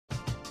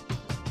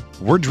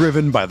We're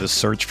driven by the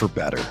search for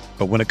better.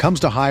 But when it comes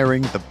to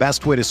hiring, the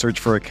best way to search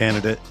for a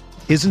candidate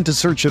isn't to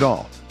search at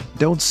all.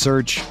 Don't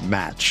search,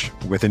 match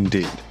with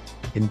Indeed.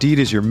 Indeed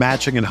is your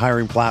matching and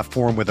hiring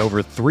platform with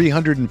over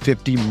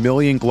 350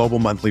 million global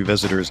monthly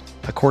visitors,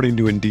 according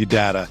to Indeed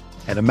data,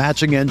 and a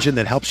matching engine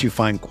that helps you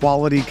find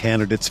quality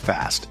candidates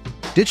fast.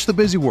 Ditch the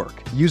busy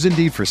work. Use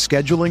Indeed for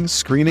scheduling,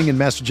 screening, and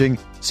messaging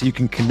so you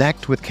can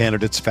connect with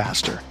candidates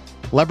faster.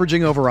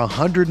 Leveraging over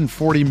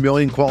 140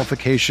 million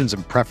qualifications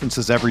and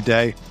preferences every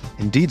day,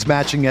 Indeed's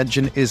matching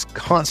engine is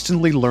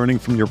constantly learning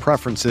from your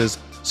preferences,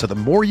 so the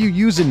more you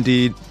use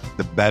Indeed,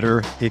 the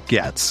better it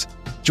gets.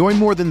 Join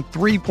more than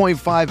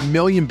 3.5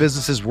 million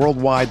businesses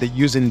worldwide that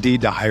use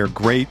Indeed to hire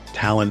great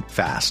talent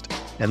fast.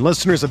 And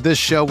listeners of this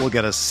show will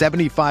get a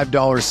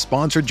 $75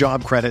 sponsored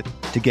job credit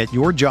to get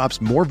your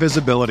jobs more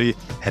visibility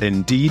at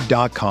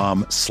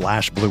Indeed.com/Blue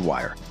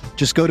Wire.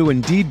 Just go to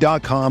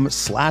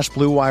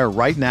Indeed.com/Blue Wire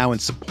right now and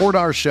support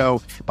our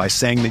show by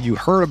saying that you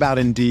heard about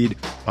Indeed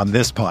on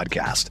this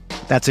podcast.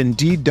 That's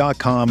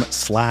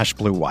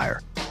Indeed.com/Blue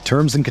Wire.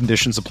 Terms and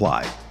conditions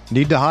apply.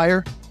 Need to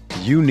hire?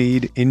 You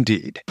need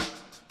Indeed.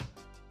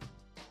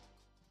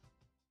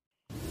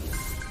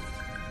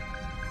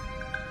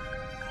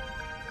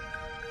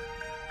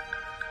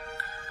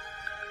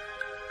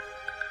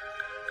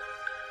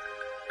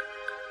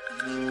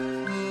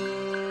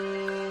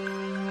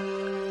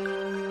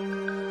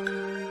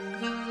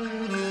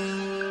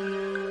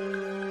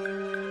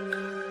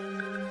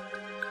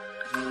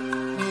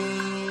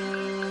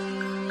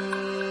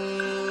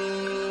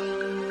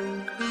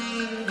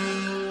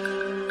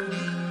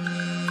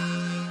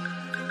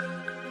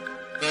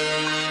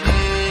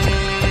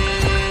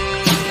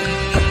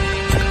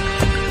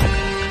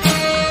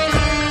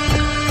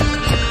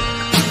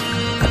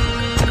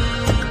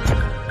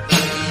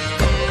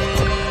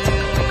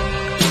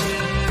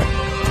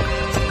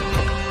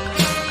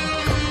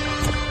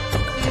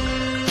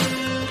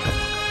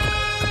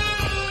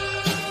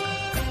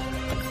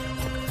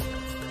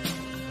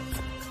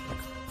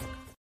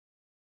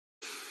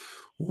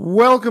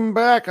 Welcome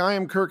back. I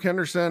am Kirk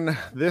Henderson.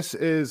 This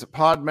is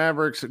Pod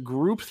Mavericks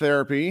Group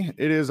Therapy.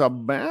 It is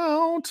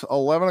about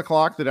 11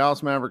 o'clock. The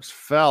Dallas Mavericks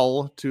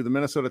fell to the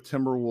Minnesota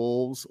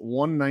Timberwolves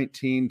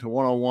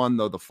 119-101,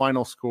 though the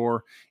final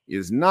score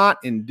is not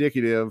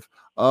indicative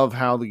of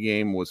how the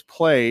game was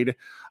played.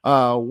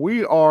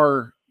 We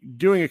are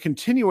doing a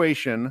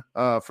continuation,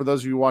 for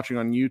those of you watching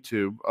on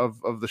YouTube,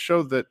 of the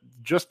show that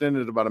just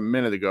ended about a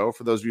minute ago.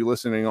 For those of you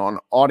listening on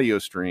audio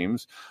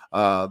streams,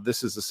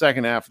 this is the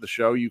second half of the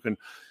show. You can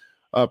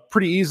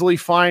pretty easily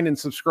find and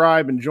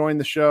subscribe and join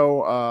the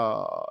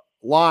show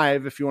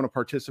live. If you want to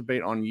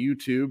participate on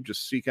YouTube,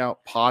 just seek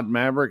out Pod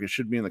Maverick. It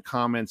should be in the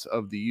comments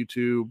of the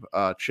YouTube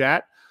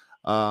chat,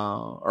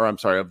 or I'm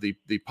sorry, of the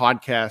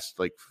podcast,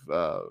 like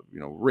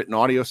written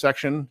audio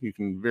section. You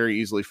can very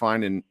easily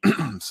find and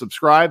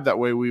subscribe. That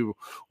way we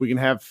can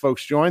have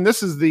folks join.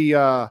 This is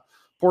the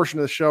portion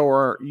of the show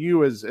where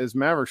you as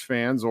Mavericks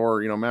fans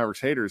or Mavericks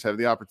haters have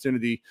the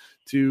opportunity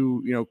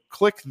to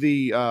click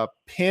the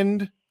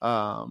pinned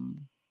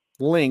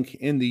link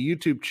in the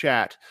YouTube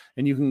chat,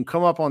 and you can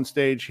come up on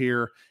stage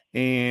here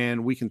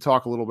and we can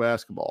talk a little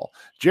basketball.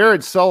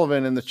 Jared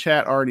Sullivan in the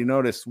chat already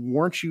noticed,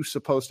 weren't you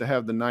supposed to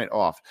have the night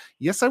off?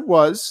 Yes, I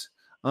was.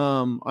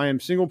 I am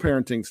single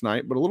parenting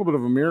tonight, but a little bit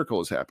of a miracle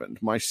has happened.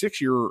 My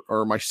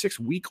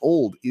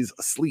 6-week-old is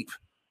asleep.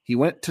 He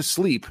went to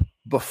sleep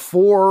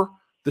before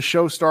the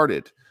show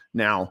started.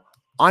 Now,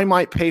 I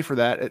might pay for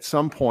that at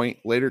some point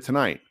later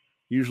tonight,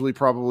 usually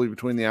probably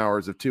between the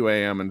hours of 2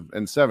 a.m.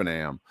 and 7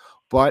 a.m.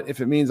 But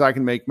if it means I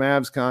can make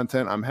Mavs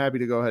content, I'm happy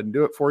to go ahead and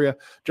do it for you.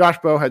 Josh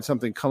Bowe had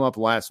something come up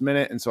last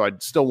minute, and so I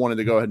still wanted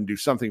to go ahead and do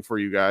something for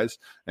you guys.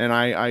 And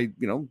I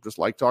just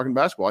like talking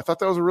basketball. I thought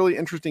that was a really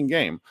interesting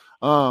game.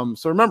 So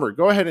remember,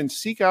 go ahead and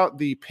seek out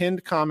the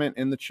pinned comment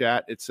in the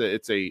chat. It's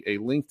a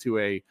link to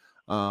a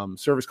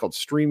service called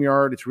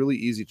StreamYard. It's really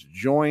easy to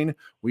join.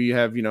 We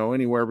have,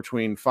 anywhere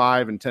between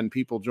 5 and 10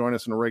 people join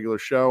us in a regular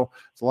show.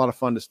 It's a lot of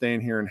fun to stay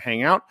in here and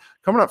hang out.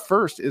 Coming up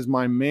first is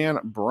my man,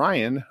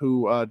 Brian,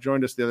 who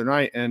joined us the other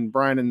night. And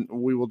Brian, and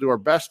we will do our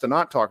best to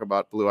not talk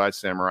about Blue Eyed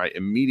Samurai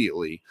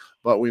immediately,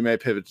 but we may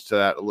pivot to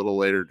that a little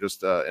later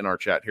just in our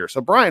chat here.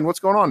 So Brian, what's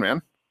going on,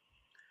 man?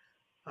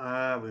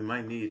 We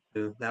might need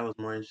to. That was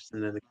more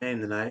interesting than the game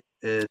tonight,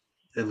 at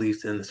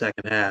least in the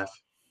second half.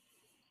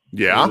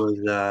 Yeah. It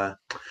was,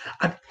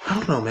 I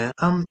don't know, man.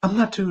 I'm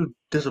not too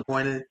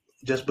disappointed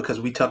just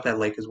because we tucked that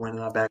Lakers win in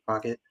our back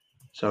pocket.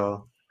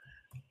 So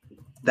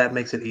that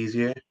makes it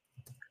easier.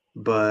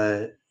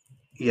 But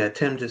yeah,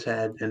 Tim just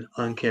had an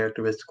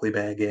uncharacteristically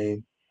bad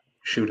game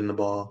shooting the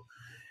ball.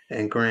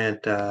 And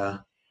Grant,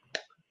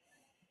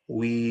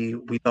 we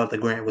thought that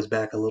Grant was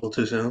back a little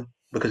too soon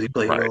because he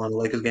played well in the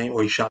Lakers game,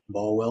 or he shot the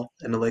ball well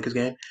in the Lakers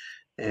game.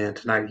 And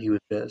tonight he was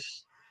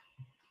just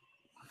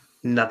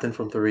nothing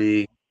from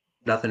three.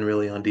 Nothing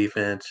really on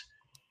defense.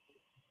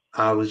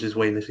 I was just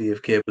waiting to see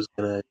if Kid was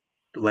going to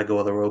let go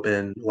of the rope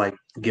and,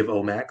 give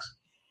Omax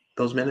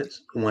those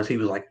minutes once he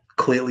was,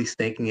 clearly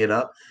stinking it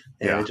up.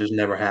 And it just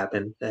never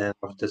happened. And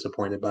I was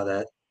disappointed by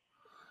that.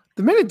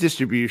 The minute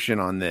distribution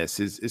on this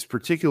is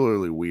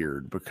particularly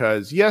weird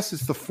because yes,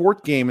 it's the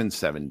fourth game in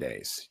 7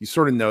 days. You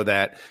sort of know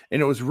that,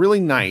 and it was really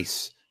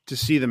nice to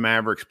see the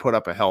Mavericks put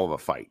up a hell of a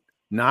fight.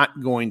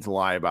 Not going to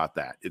lie about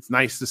that. It's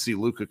nice to see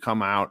Luka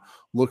come out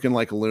looking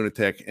like a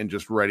lunatic and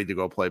just ready to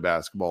go play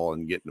basketball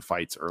and get into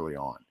fights early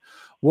on.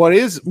 What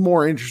is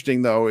more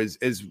interesting though is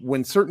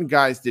when certain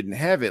guys didn't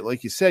have it,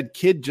 like you said,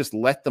 Kid just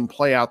let them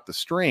play out the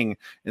string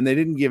and they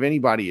didn't give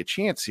anybody a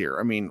chance here.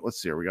 I mean,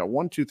 let's see here. We got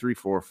 1, 2, 3,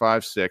 4,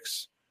 5,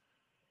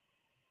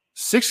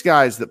 6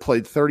 guys that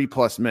played 30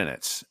 plus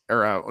minutes.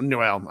 Or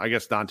well, I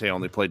guess Dante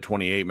only played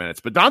 28 minutes,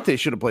 but Dante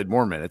should have played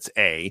more minutes.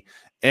 And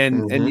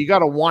you got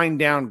to wind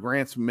down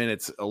Grant's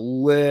minutes a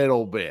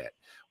little bit.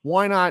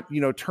 Why not,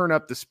 turn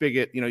up the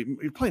spigot?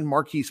 You're playing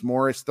Marquise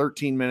Morris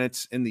 13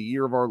 minutes in the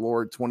year of our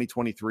Lord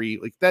 2023.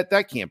 Like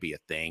that can't be a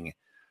thing.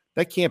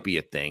 That can't be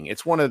a thing.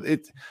 It's one of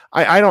it.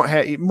 I don't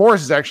have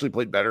Morris has actually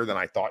played better than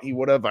I thought he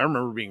would have. I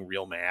remember being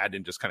real mad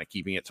and just kind of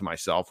keeping it to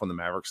myself when the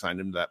Mavericks signed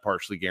him to that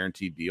partially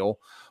guaranteed deal.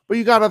 But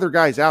you got other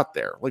guys out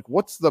there. Like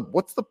what's the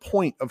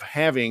point of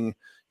having,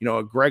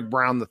 a Greg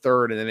Brown the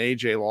third and an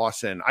AJ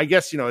Lawson? I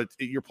guess,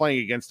 you're playing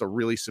against a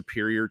really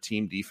superior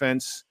team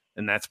defense,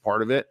 and that's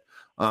part of it.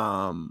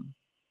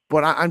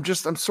 But I'm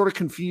sort of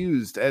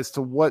confused as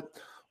to what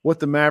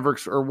the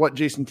Mavericks or what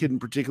Jason Kidd in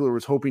particular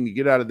was hoping to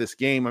get out of this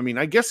game. I mean,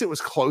 I guess it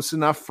was close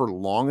enough for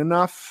long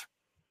enough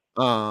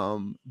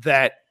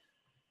that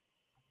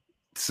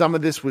some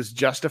of this was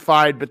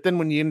justified. But then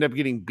when you end up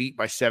getting beat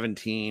by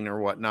 17 or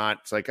whatnot,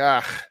 it's like,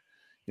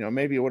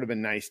 maybe it would have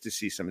been nice to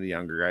see some of the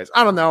younger guys.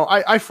 I don't know.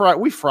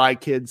 We fry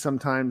kids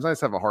sometimes. I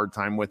just have a hard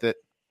time with it.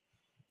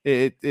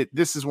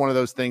 This is one of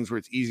those things where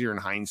it's easier in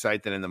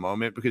hindsight than in the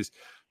moment because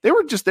they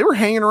were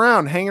hanging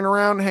around,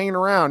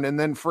 and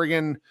then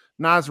friggin'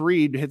 Nas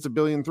Reed hits a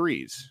billion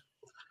threes.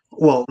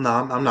 Well, no,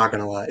 I'm not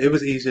gonna lie. It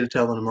was easy to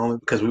tell in the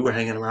moment because we were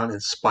hanging around in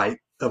spite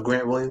of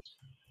Grant Williams.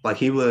 Like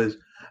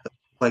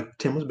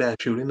Tim was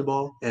bad shooting the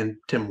ball, and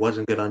Tim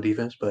wasn't good on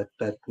defense. But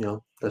that's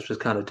just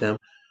kind of Tim.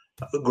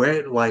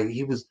 Grant,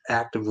 he was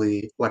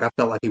actively I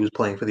felt like he was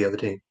playing for the other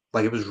team.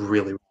 Like it was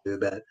really, really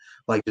bad.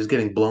 Like just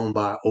getting blown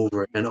by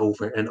over and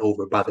over and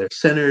over by their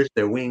centers,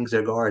 their wings,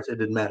 their guards. It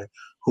didn't matter.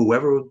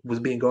 Whoever was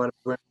being guarded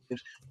by Grant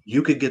Williams,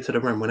 you could get to the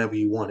rim whenever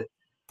you wanted.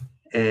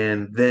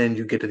 And then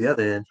you get to the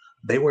other end,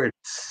 they were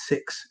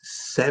 6,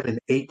 7,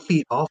 8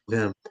 feet off of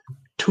him,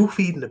 2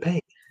 feet in the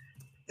paint,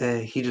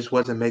 and he just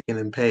wasn't making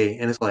them pay.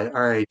 And it's like,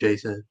 all right,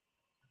 Jason,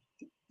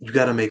 you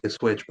got to make a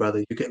switch,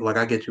 brother. You get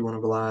I get you want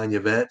to rely on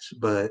your vets,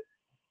 but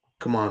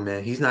come on,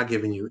 man, he's not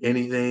giving you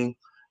anything.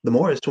 The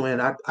Morris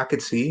twin, I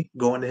could see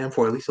going to him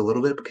for at least a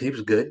little bit because he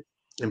was good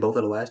in both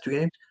of the last 2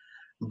 games,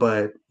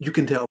 but you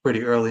can tell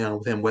pretty early on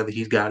with him whether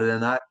he's got it or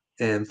not.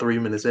 And 3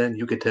 minutes in,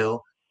 you could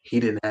tell he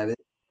didn't have it.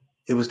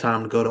 It was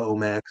time to go to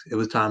Omax. It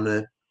was time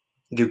to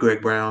give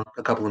Greg Brown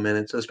a couple of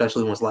minutes,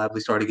 especially once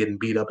Lively started getting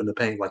beat up in the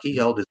paint. Like he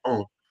held his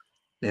own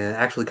and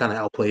actually kind of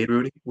outplayed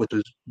Rudy, which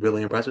was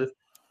really impressive.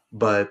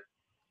 But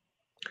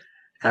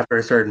after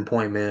a certain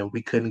point, man,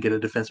 we couldn't get a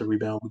defensive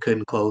rebound. We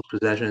couldn't close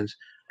possessions.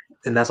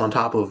 And that's on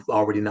top of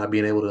already not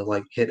being able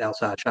to hit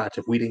outside shots.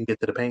 If we didn't get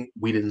to the paint,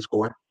 we didn't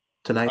score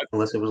tonight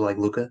unless it was like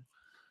Luka.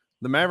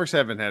 The Mavericks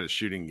haven't had a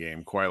shooting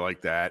game quite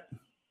like that.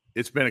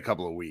 It's been a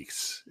couple of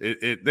weeks.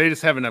 They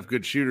just have enough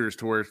good shooters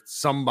to where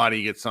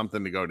somebody gets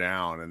something to go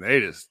down,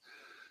 and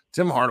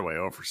Tim Hardaway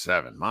 0 for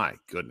 7. My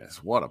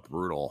goodness, what a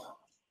brutal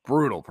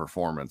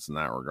performance in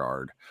that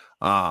regard.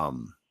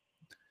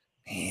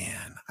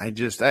 Man,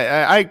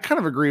 I kind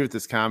of agree with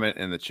this comment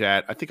in the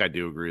chat. I think I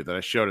do agree with that. I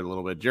showed it a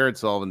little bit. Jared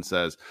Sullivan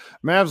says,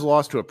 Mavs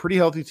lost to a pretty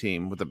healthy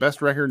team with the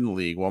best record in the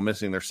league while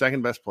missing their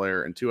second best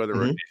player and 2 other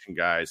rotation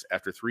guys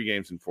after 3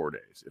 games in 4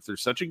 days. If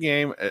there's such a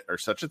game or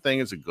such a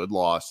thing as a good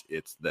loss,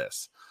 it's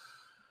this.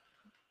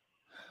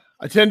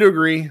 I tend to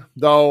agree,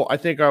 though. I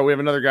think we have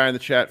another guy in the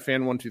chat,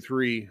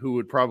 Fan123, who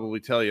would probably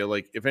tell you,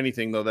 if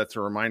anything, though, that's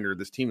a reminder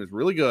this team is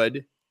really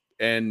good,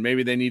 and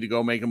maybe they need to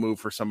go make a move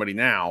for somebody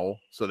now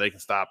so they can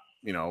stop,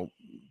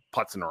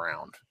 putzing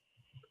around.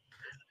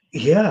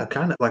 Yeah,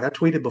 kind of. I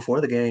tweeted before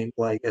the game,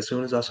 as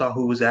soon as I saw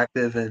who was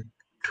active and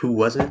who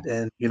wasn't,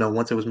 and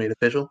once it was made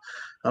official,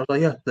 I was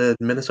like, yeah, the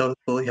Minnesota's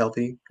fully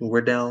healthy.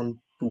 We're down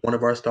one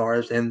of our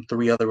stars and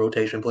 3 other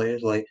rotation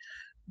players.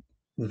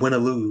 Win or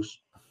lose,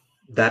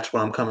 that's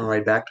what I'm coming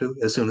right back to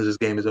as soon as this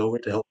game is over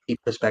to help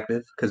keep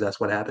perspective because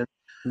that's what happened.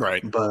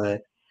 Right.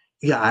 But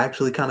yeah, I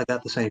actually kind of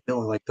got the same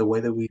feeling. The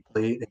way that we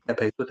played and kept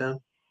pace with them,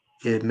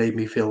 it made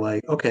me feel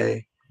like,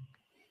 okay,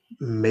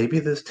 maybe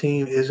this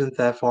team isn't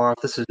that far off.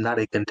 This is not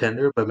a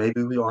contender, but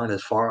maybe we aren't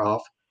as far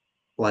off,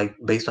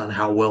 based on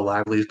how well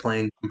Lively is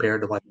playing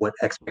compared to what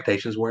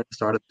expectations were at the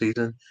start of the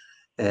season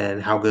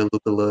and how good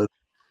Luka looked,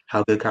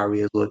 how good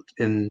Kyrie has looked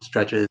in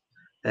stretches,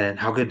 and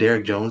how good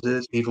Derek Jones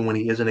is, even when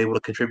he isn't able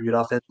to contribute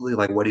offensively,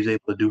 what he's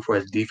able to do for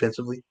us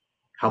defensively,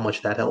 how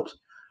much that helps.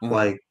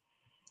 Mm-hmm.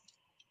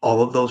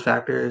 All of those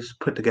factors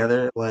put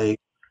together,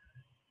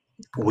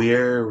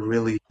 we're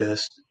really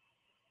just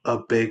a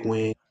big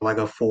wing,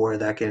 a 4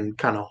 that can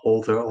kind of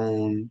hold their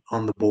own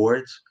on the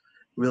boards,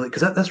 really,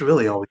 because that's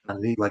really all we kind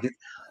of need.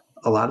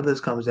 a lot of this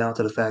comes down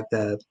to the fact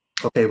that,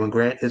 okay, when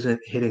Grant isn't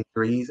hitting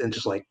threes and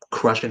just like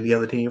crushing the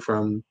other team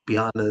from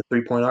behind the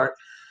 3-point arc,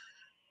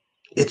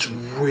 it's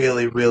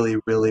really, really,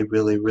 really,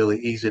 really, really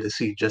easy to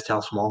see just how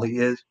small he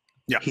is.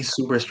 Yeah. He's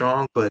super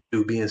strong, but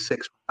dude, being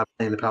 6'5",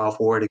 playing the power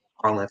forward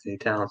against Karl-Anthony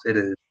Towns, it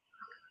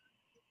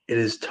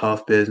is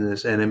tough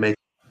business, and it makes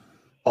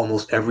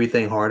almost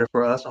everything harder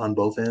for us on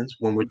both ends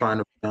when we're trying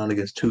to rebound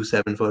against 2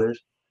 7-footers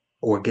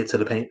or get to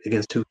the paint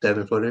against 2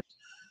 7-footers.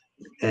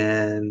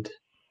 And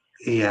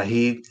yeah,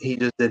 he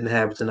just didn't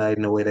have it tonight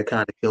in a way that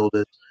kind of killed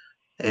us.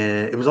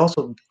 And it was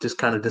also just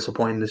kind of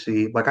disappointing to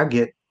see. Like, I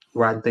get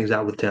riding things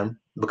out with Tim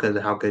because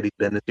of how good he's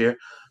been this year,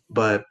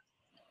 but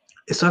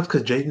it sucks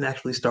because Jaden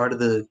actually started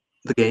the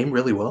game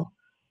really well.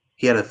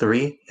 He had a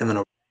three and then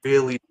a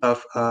really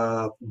tough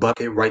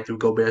bucket right through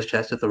Gobert's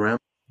chest at the rim.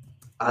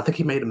 I think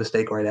he made a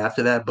mistake right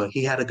after that, but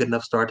he had a good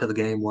enough start to the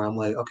game where I'm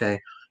like, okay,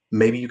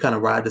 maybe you kind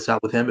of ride this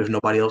out with him if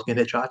nobody else can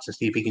hit shots and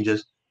see if he can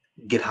just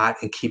get hot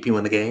and keep you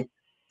in the game.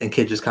 And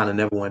Kid just kind of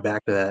never went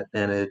back to that,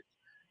 and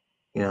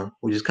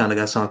we just kind of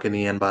got sunk in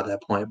the end by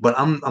that point. But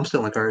I'm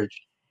still encouraged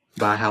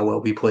by how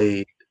well we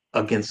played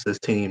against this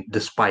team,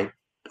 despite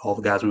all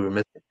the guys we were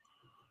missing.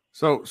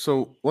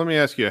 So let me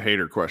ask you a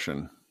hater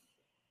question.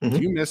 Mm-hmm.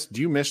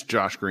 Do you miss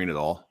Josh Green at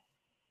all?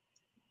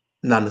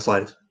 Not in the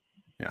slightest.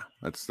 Yeah,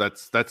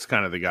 that's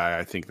kind of the guy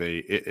I think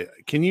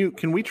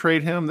can we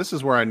trade him? This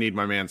is where I need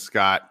my man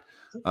Scott,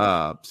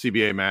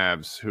 CBA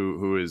Mavs,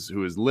 who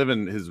is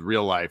living his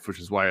real life, which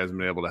is why he hasn't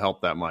been able to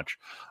help that much.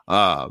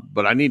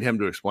 But I need him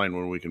to explain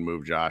when we can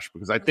move Josh,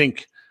 because I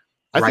think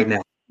now he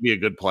can be a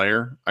good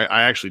player.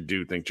 I actually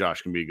do think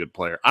Josh can be a good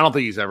player. I don't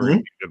think he's ever going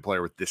to be a good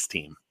player with this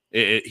team.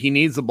 He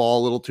needs the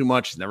ball a little too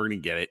much. He's never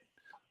going to get it.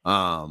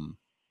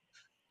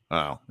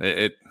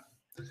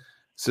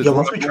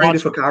 Once we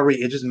traded for Kyrie,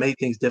 it just made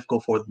things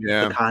difficult for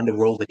the kind of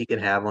role that he can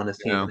have on his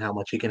team and how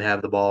much he can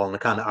have the ball and the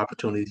kind of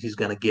opportunities he's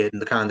going to get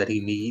and the kind that he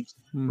needs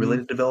really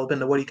to develop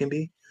into what he can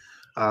be.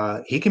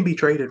 He can be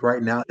traded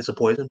right now. It's a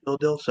poison pill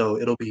deal, so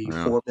it'll be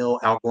 $4 million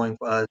outgoing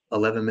for us,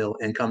 $11 million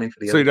incoming for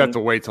the other. So you'd have to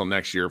wait till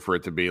next year for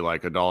it to be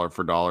like a dollar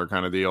for dollar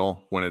kind of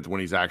deal when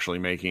he's actually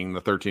making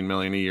the $13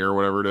 million a year or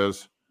whatever it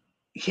is.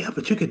 Yeah,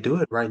 but you could do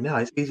it right now.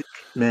 It's easy,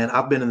 man.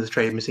 I've been in this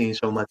trade machine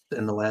so much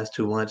in the last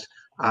 2 months.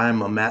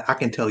 I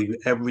can tell you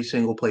every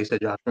single place that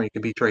Josh Green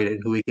can be traded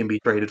and who he can be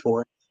traded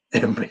for,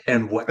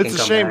 and what. It's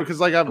a shame because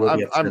like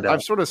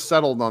I've sort of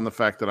settled on the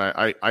fact that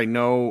I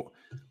know.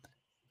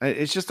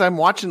 It's just I'm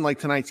watching like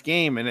tonight's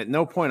game, and at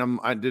no point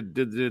I did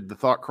the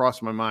thought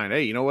cross my mind.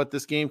 Hey, you know what?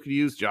 This game could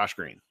use Josh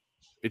Green.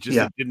 It just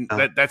it didn't.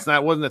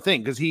 Wasn't a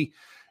thing because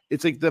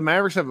it's like the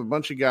Mavericks have a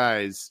bunch of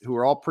guys who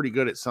are all pretty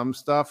good at some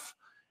stuff.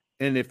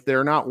 And if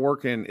they're not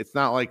working, it's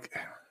not like,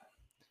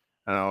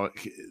 I don't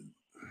know,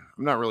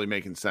 I'm not really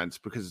making sense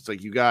because it's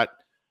like you got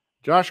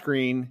Josh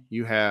Green,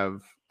 you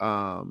have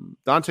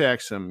Dante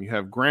Exum, you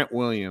have Grant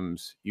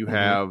Williams, you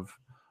have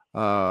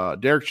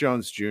Derek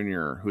Jones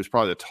Jr., who's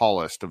probably the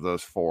tallest of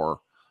those four.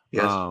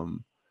 Yes.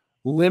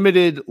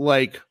 Limited,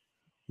 like,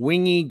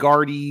 wingy,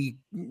 guardy,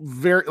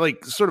 very,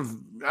 like, sort of,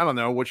 I don't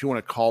know what you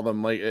want to call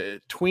them, like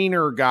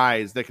tweener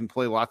guys that can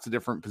play lots of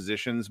different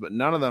positions, but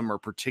none of them are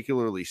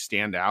particularly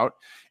stand out.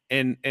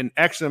 And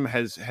Exum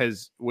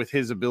has with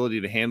his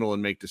ability to handle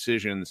and make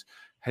decisions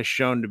has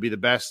shown to be the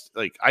best.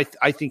 Like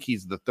I think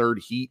he's the third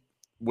heat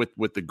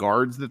with the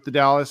guards that the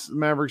Dallas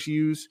Mavericks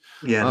use.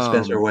 Yeah, the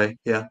Spencer way.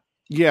 Yeah.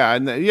 Yeah,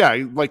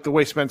 and like the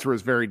way Spencer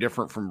is very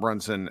different from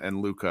Brunson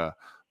and Luka.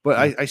 But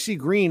I see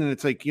Green, and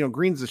it's like,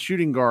 Green's a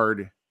shooting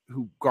guard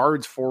who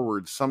guards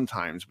forwards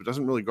sometimes, but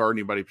doesn't really guard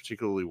anybody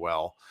particularly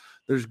well.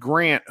 There's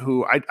Grant,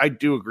 who I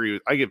do agree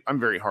with. I'm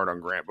very hard on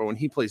Grant, but when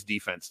he plays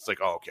defense, it's like,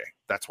 oh, okay,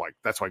 that's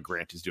why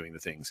Grant is doing the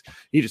things.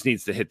 He just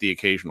needs to hit the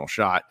occasional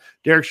shot.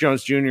 Derek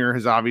Jones Jr.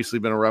 has obviously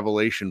been a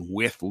revelation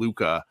with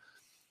Luka.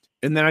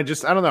 And then I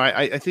don't know.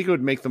 I think it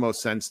would make the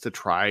most sense to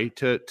try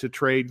to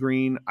trade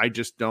Green. I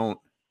just don't.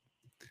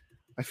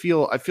 I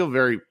feel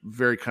very,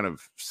 very kind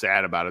of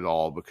sad about it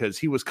all because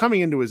he was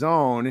coming into his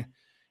own,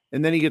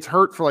 and then he gets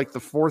hurt for like the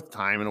fourth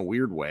time in a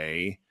weird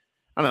way.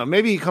 I don't know.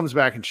 Maybe he comes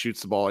back and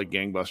shoots the ball like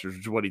gangbusters, which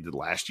is what he did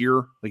last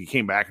year. Like he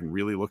came back and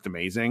really looked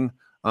amazing.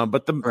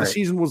 But the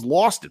season was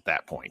lost at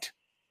that point.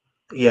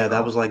 Yeah,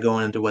 that was like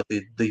going into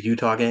the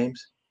Utah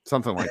games,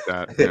 something like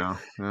that.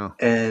 Yeah.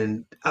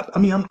 And I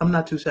mean, I'm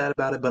not too sad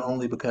about it, but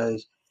only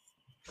because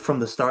from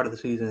the start of the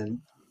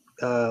season,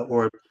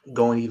 or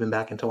going even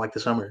back into like the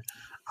summer,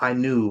 I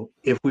knew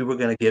if we were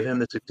going to give him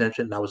this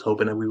extension, and I was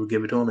hoping that we would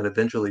give it to him, and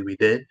eventually we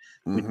did.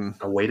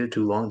 I waited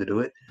too long to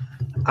do it.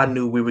 I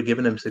knew we were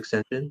giving him this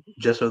extension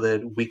just so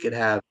that we could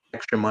have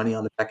extra money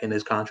on the back end of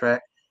his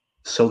contract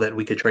so that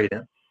we could trade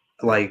him.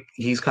 Like,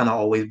 he's kind of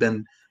always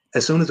been,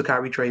 as soon as the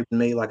Kyrie trade was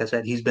made, like I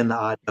said, he's been the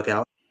odd duck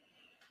out.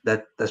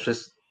 That's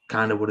just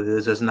kind of what it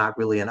is. There's not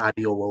really an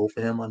ideal role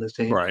for him on this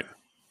team. Right.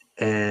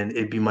 And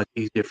it'd be much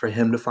easier for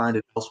him to find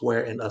it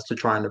elsewhere and us to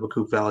trying to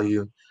recoup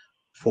value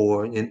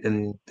for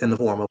in the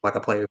form of like a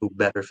player who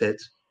better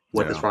fits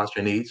what this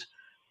roster needs.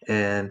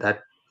 And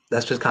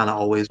that's just kind of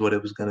always what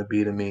it was going to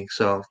be to me.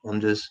 So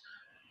I'm just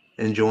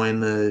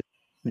enjoying the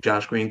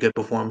Josh Green, good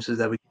performances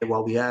that we get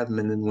while we have him,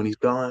 and then when he's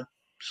gone,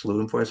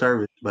 salute him for his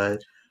service.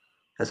 But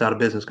that's how the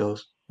business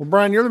goes. Well,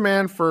 Brian, you're the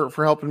man for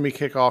helping me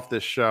kick off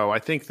this show. I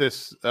think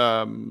this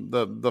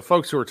the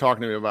folks who are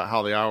talking to me about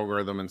how the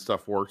algorithm and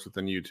stuff works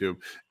within YouTube,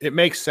 it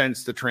makes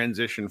sense to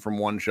transition from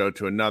one show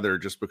to another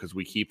just because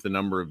we keep the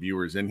number of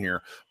viewers in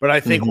here. But I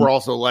think we're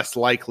also less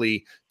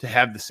likely to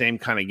have the same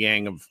kind of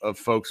gang of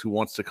folks who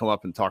wants to come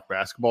up and talk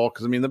basketball.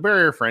 Because I mean, the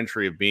barrier for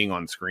entry of being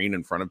on screen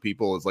in front of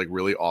people is like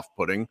really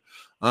off-putting.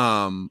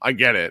 I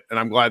get it, and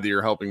I'm glad that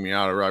you're helping me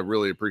out. I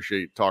really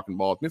appreciate talking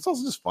ball with me. It's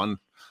also just fun.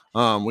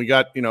 We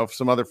got,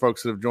 some other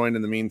folks that have joined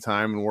in the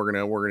meantime, and we're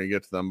gonna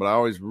get to them. But I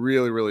always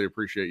really, really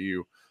appreciate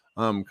you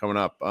coming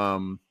up.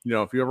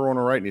 If you ever want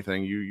to write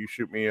anything, you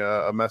shoot me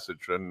a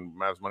message, and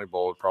Mavs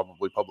Moneyball would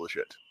probably publish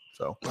it.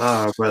 So,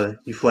 brother,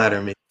 you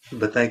flatter me,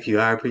 but thank you.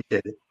 I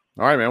appreciate it.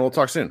 All right, man. We'll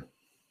talk soon.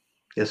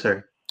 Yes,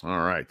 sir.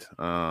 All right.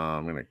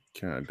 I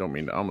don't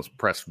mean to almost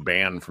press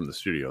ban from the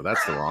studio.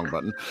 That's the wrong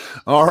button.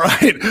 All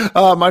right.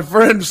 My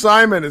friend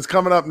Simon is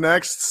coming up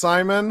next.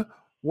 Simon,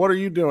 what are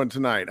you doing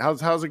tonight?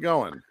 How's it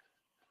going?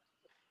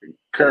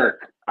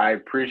 Kirk, I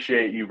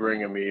appreciate you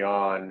bringing me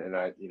on and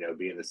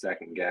being the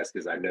second guest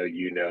because I know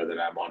that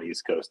I'm on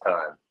East Coast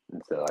time.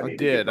 And so I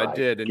did.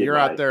 And you're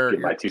out there.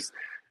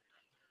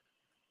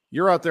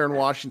 You're out there in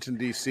Washington,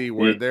 D.C.,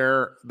 where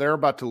they're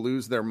about to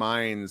lose their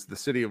minds. The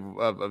city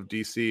of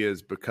D.C.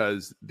 is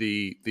because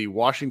the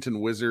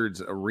Washington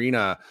Wizards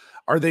arena,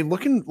 are they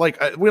looking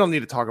like we don't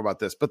need to talk about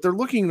this, but they're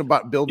looking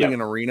about building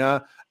an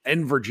arena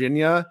in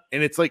Virginia,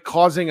 and it's like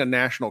causing a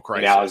national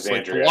crisis.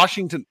 Like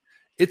Washington,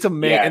 it's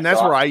amazing, and that's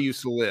where I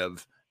used to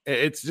live.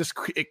 It's just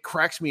it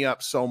cracks me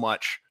up so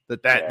much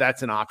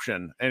that's an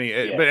option. But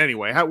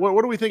anyway,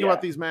 what do we think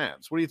about these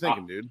Mavs? What are you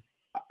thinking, dude?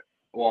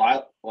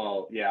 On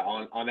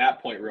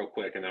that point real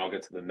quick, and then I'll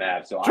get to the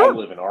Mavs. So sure. I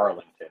live in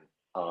Arlington.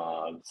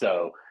 And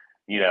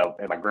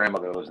my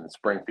grandmother lives in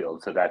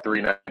Springfield. So that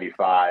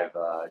 395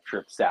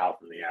 trip south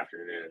in the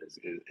afternoon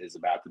is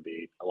about to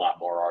be a lot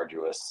more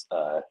arduous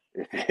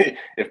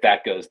if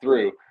that goes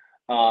through.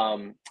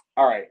 All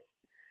right.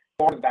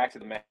 Going back to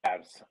the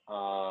Mavs.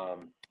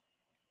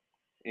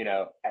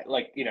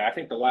 I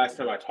think the last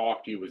time I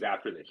talked to you was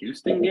after the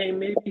Houston game,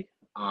 maybe.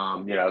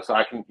 So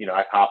I can,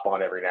 I hop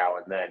on every now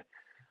and then.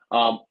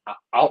 I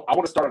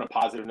want to start on a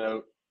positive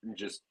note,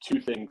 just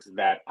two things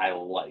that I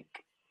like,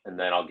 and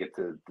then I'll get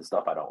to the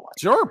stuff I don't like.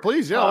 Sure,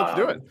 please. Yeah, let's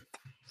do it.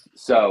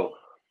 So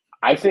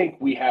I think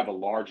we have a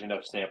large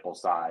enough sample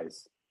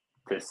size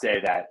to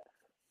say that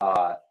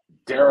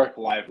Derek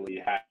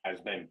Lively has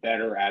been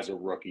better as a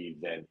rookie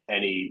than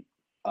any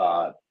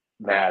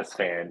Mavs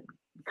fan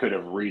could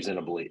have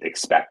reasonably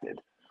expected,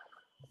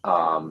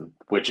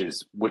 which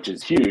is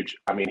huge.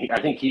 I mean, I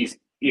think he's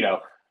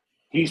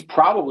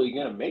probably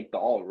going to make the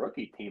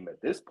all-rookie team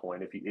at this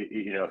point. If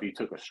he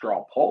took a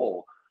straw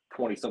poll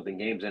 20-something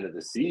games into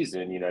the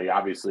season,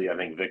 obviously I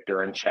think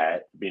Victor and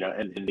Chet,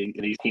 and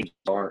these teams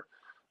aren't,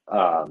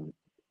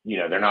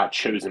 they're not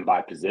chosen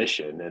by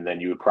position. And then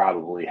you would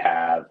probably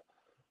have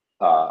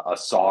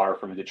Asar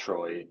from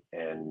Detroit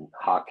and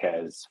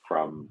Jaquez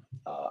from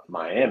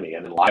Miami.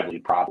 And then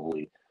Lively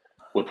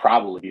would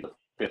probably be the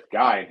fifth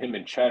guy. And him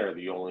and Chet are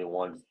the only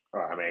ones,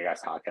 I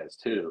guess Jaquez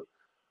too,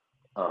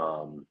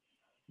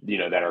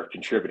 that are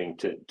contributing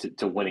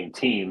to winning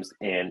teams.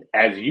 And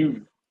as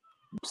you've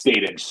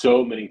stated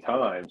so many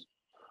times,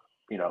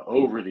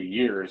 over the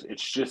years,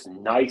 it's just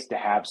nice to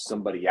have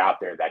somebody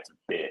out there that's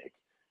big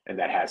and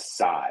that has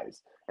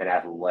size and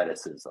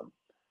athleticism.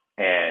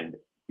 And,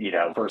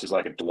 versus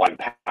like a Dwight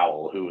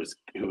Powell who is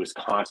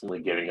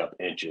constantly giving up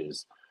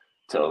inches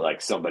to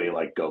like somebody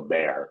like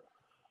Gobert.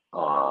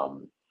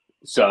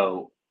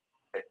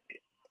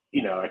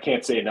 I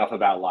can't say enough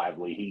about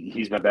Lively.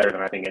 He's been better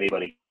than I think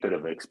anybody could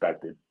have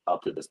expected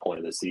up to this point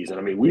of the season.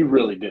 I mean, we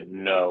really didn't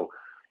know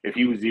if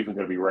he was even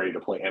going to be ready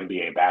to play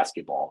NBA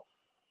basketball,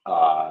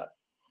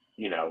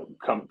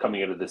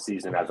 coming into the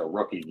season as a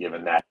rookie,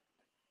 given that,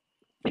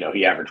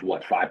 he averaged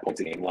 5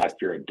 points a game last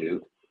year at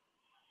Duke.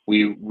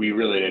 We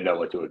really didn't know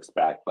what to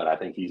expect, but I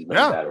think he's been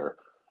better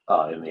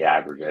in the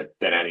aggregate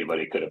than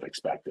anybody could have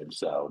expected.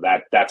 So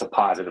that's a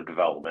positive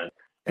development.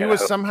 He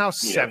was somehow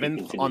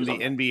seventh on the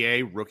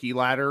NBA rookie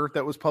ladder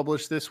that was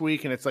published this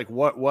week, and it's like,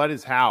 what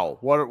is how?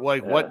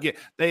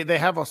 They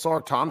have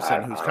Asar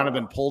Thompson, who's kind of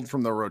been pulled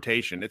from the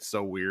rotation. It's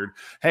so weird.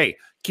 Hey,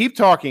 keep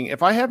talking.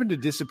 If I happen to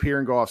disappear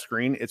and go off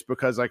screen, it's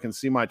because I can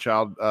see my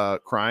child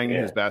crying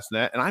in his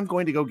bassinet, and I'm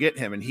going to go get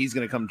him, and he's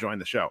going to come join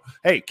the show.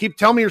 Hey,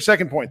 tell me your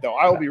second point, though.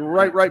 I will be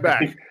right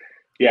back.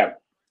 Yeah,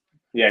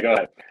 go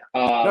ahead.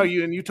 No,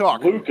 you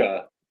talk.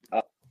 Luka.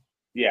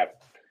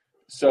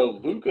 So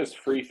Luka's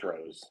free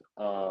throws,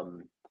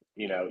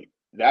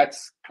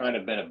 that's kind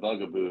of been a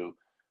bugaboo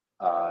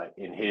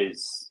in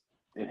his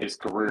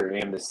career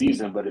and the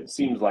season, but it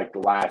seems like the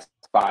last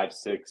 5,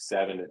 6,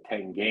 7 to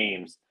 10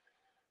 games,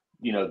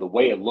 the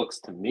way it looks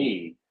to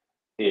me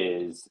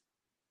is,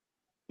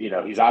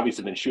 he's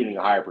obviously been shooting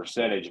a higher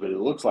percentage, but it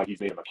looks like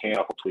he's made a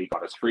mechanical tweak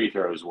on his free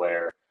throws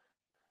where,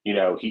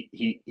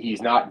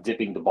 he's not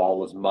dipping the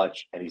ball as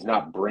much and he's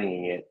not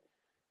bringing it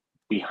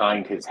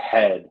behind his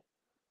head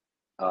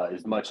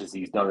as much as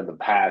he's done in the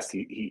past.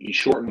 He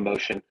shortened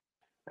motion,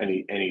 and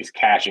he's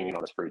cashing in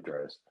on his free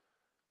throws.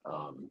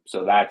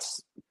 So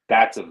that's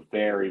a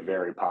very,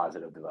 very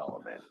positive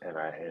development, and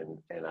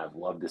I'd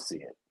love to see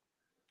it.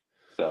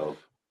 So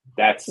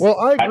that's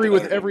I agree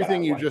with another thing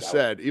everything you just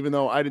said, even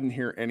though I didn't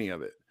hear any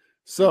of it.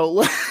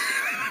 So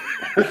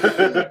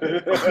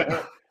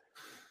okay,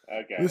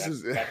 this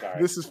is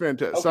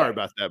fantastic. Okay. Sorry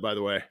about that, by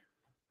the way.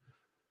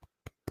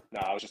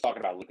 No, I was just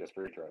talking about Luka's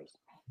free throws.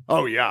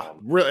 Oh yeah,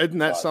 really? Isn't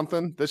that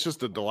something? That's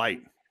just a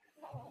delight.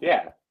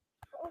 Yeah.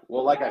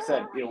 Well, like I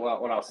said,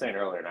 what I was saying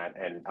earlier,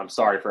 and I'm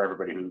sorry for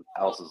everybody who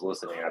else is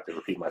listening. I have to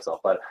repeat myself,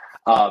 but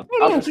I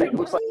was just saying, it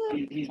looks like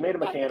he's made a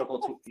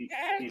mechanical.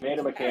 He's made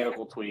a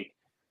mechanical tweak.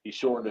 He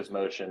shortened his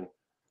motion.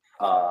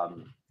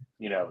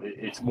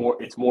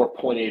 It's more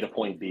point A to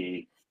point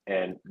B,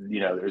 and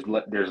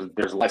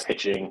there's less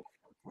hitching,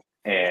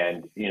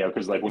 and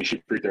because like when you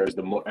shoot free throws,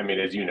 the more,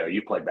 as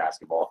you play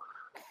basketball,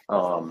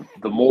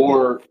 the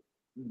more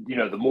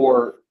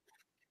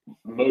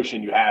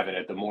motion you have in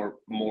it, the more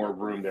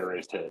room there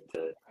is to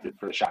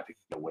for the shot to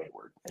go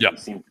wayward. And Yep. You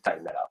seem to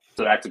tighten that up.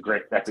 So that's a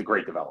great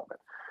development.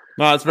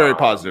 No, it's very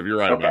positive. You're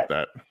right about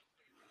that.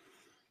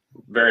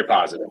 Very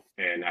positive,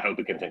 and I hope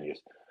it continues.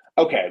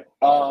 Okay.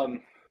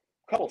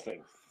 Couple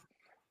things.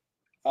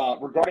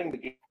 Regarding the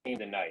game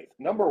tonight.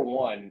 Number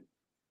one,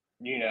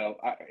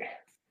 I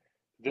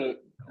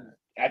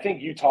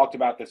think you talked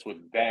about this with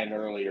Ben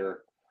earlier.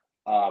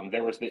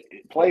 There was the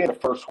play in the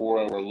first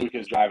quarter where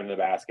Luka's driving to the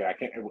basket. I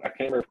can't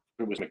remember if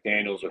it was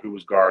McDaniels or who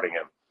was guarding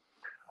him.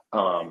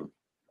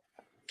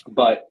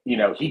 But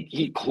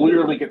he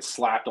clearly gets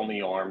slapped on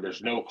the arm.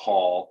 There's no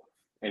call,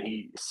 and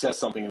he says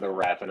something to the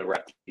ref, and the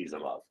ref tees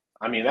him up.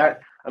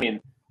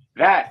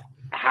 That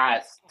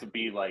has to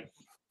be like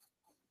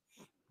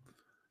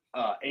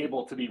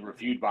able to be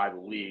reviewed by the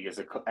league as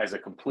a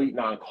complete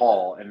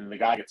non-call, and the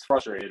guy gets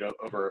frustrated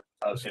over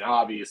an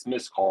obvious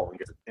miscall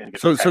and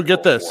gets so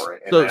get this.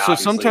 So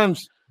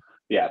sometimes,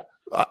 yeah,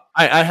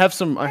 I have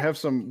some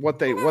what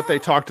they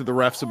talked to the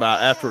refs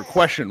about after a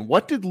question.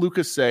 What did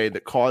Luka say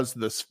that caused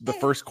the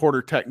first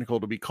quarter technical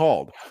to be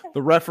called?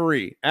 The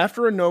referee,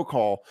 after a no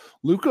call,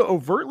 Luka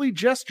overtly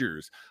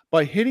gestures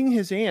by hitting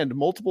his hand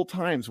multiple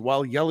times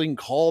while yelling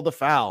 "call the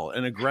foul"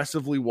 and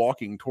aggressively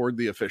walking toward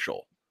the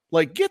official.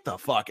 Like, get the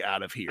fuck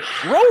out of here.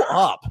 Grow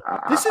up.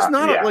 This is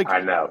not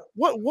I know.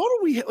 What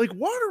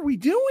are we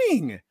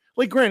doing?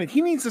 Like, granted,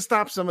 he needs to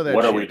stop some of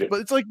that shit,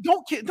 but it's like,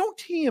 don't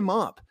tee him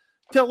up.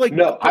 Pull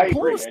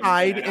him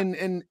aside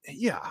and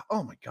yeah.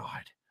 Oh my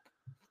God.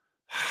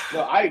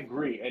 No, I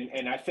agree.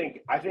 And I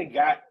think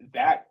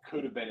that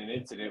could have been an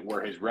incident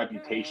where his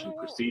reputation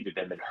preceded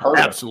him and hurt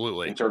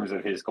absolutely him in terms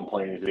of his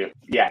complaining.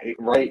 Yeah,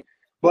 right.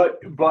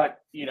 But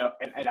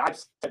and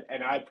I've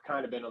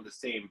kind of been on the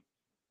same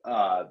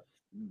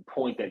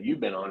point that you've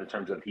been on in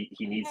terms of he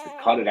needs to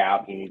cut it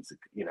out. He needs to,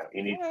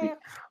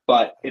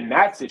 but in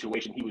that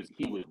situation he was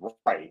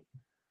right.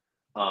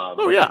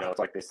 It's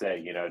like they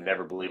say,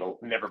 never believe a liar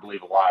even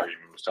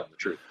when he's telling the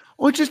truth.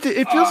 Well,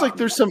 it feels like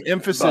there's some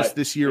emphasis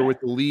this year with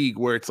the league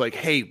where it's like,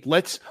 hey,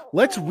 let's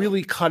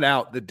really cut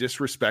out the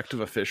disrespect of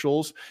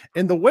officials.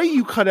 And the way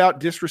you cut out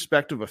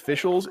disrespect of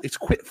officials is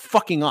quit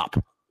fucking up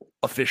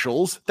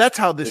officials. That's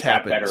how this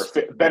happens.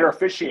 Better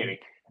officiating.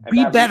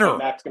 Be better.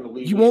 That's going to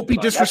lead. You won't be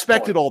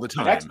disrespected all the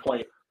time. The next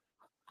point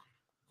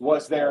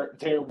was there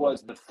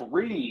was the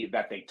three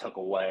that they took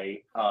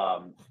away.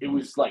 It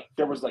was like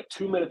there was like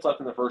 2 minutes left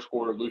in the first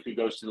quarter. Luka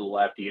goes to the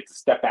left. He hits a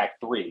step back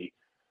three,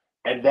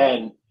 and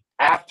then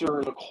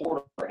after the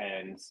quarter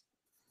ends,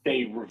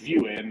 they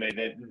review him, and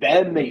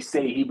then they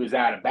say he was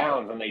out of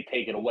bounds, and they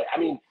take it away.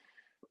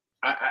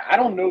 I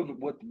don't know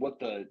what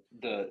the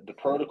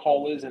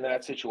protocol is in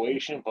that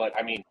situation, but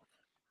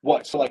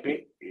what? So like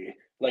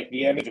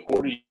the end of the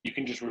quarter, you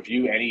can just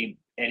review any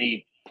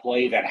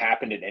play that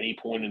happened at any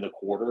point in the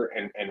quarter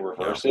and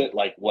reverse it.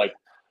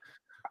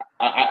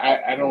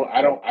 I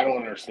don't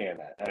understand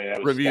that.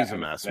 Review's a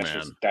mess,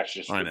 man. That's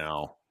just I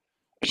know.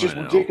 It's just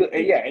ridiculous.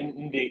 Yeah,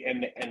 and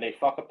they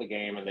fuck up the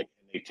game and they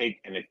take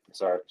and it.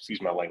 Sorry,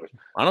 excuse my language.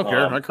 I don't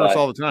care. I curse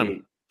all the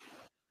time.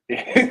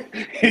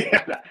 Yeah,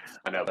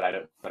 I know,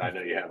 but I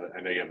know you have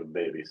a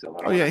baby. So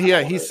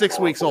he's 6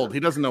 weeks old. He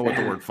doesn't know what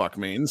the word "fuck"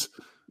 means.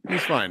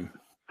 He's fine.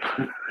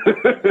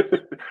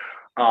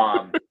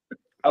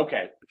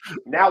 Okay.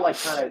 Now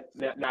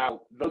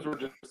those were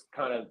just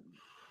kind of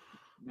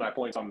my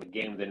points on the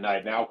game of the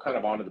night. Now kind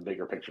of onto the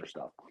bigger picture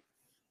stuff.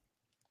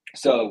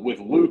 So with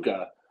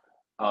Luka,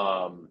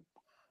 and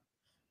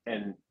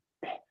I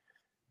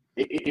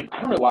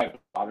don't know why it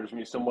bothers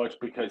me so much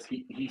because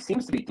he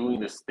seems to be doing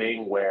this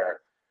thing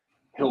where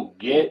he'll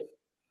get.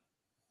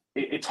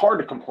 It's hard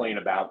to complain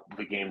about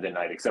the game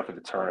tonight, except for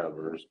the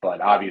turnovers.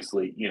 But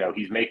obviously,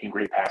 he's making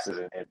great passes,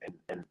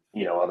 and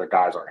other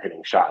guys aren't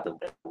hitting shots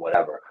and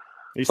whatever.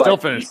 He still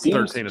finished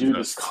 13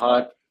 assists.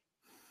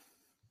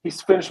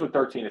 He's finished with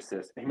 13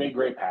 assists. He made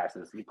great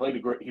passes. He played a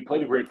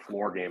great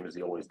floor game as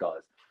he always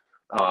does.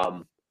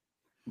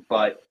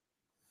 But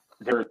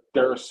there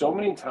are so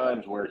many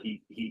times where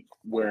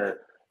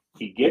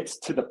he gets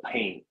to the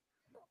paint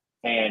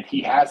and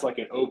he has like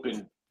an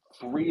open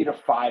 3 to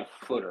 5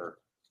 footer,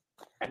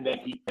 and then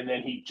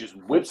he just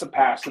whips a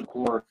pass to the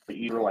corner to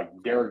either like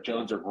Derek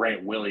Jones or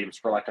Grant Williams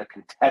for like a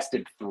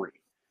contested 3.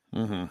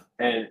 Mm-hmm.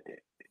 And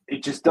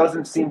it just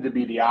doesn't seem to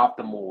be the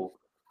optimal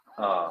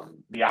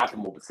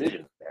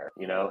decision there.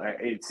 You know,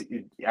 I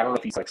don't know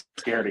if he's like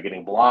scared of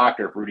getting blocked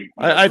or if Rudy.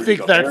 I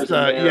think Gobert's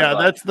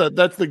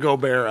that's the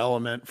Gobert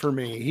element for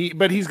me.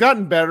 But he's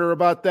gotten better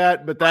about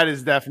that. But that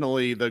is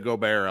definitely the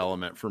Gobert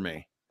element for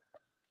me.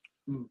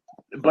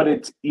 But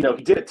it's, he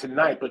did it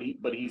tonight, but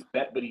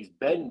he's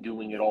been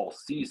doing it all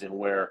season.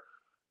 Where,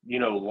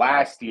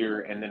 last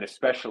year and then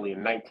especially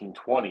in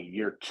 1920,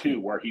 year 2,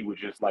 where he was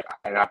just like,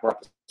 and I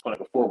brought this one up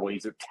before, where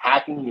he's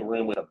attacking the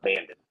rim with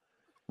abandon.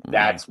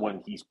 That's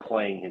when he's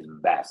playing his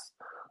best.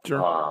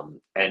 Sure.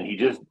 And he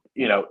just,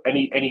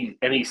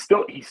 and he's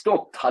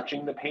still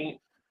touching the paint,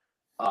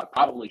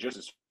 probably just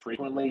as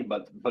frequently,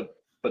 but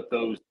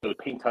those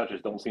paint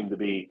touches don't seem to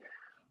be,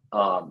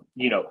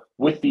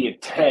 with the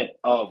intent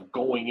of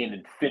going in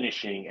and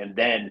finishing and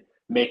then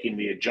making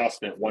the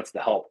adjustment once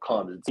the help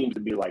comes. It seems to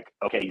be like,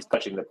 okay, he's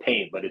touching the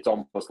paint, but it's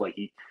almost like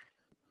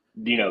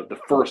the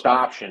first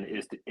option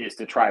is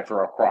to try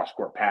for a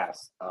cross-court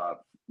pass,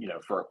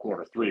 for a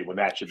corner 3, when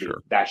that should be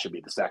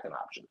the second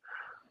option.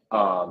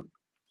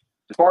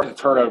 As far as the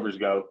turnovers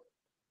go,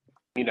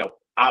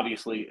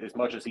 obviously, as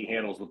much as he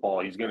handles the ball,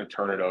 he's going to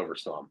turn it over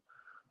some.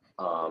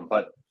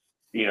 But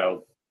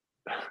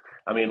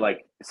I mean,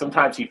 like,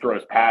 sometimes he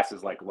throws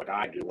passes like what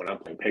I do when I'm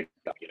playing pickup,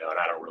 and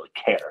I don't really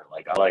care.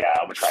 Like, I'm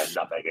gonna try to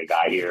nutmeg a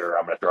guy here.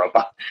 I'm gonna throw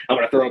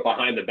it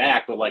behind the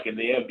back. But like in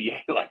the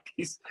NBA, like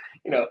these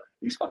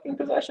fucking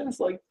possessions,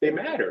 like, they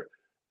matter.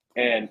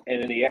 And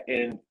in the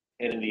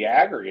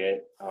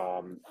aggregate,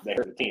 they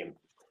hurt the team.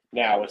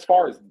 Now, as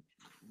far as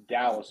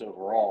Dallas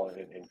overall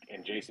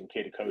and Jason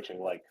Kidd coaching,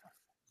 like,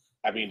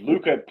 I mean,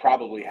 Luka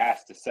probably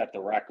has to set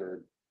the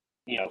record,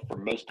 for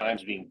most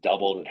times being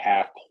doubled at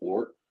half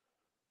court.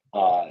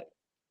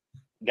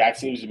 That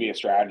seems to be a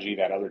strategy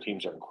that other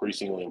teams are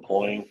increasingly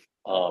employing.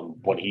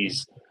 When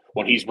he's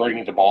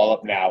bringing the ball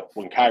up now,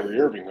 when Kyrie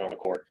Irving's on the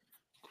court,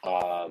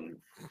 playing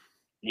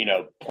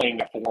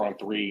that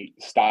 4-on-3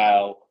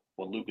 style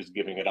when Luka's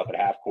giving it up at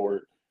half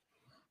court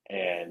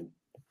and,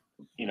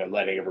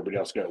 letting everybody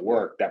else go to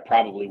work, that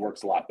probably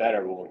works a lot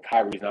better. But when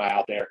Kyrie's not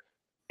out there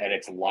and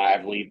it's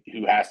Lively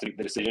who has to make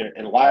the decision,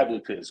 and Lively,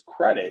 to his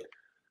credit,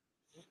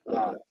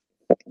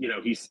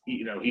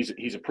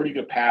 he's a pretty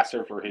good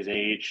passer for his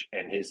age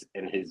and his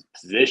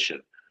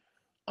position.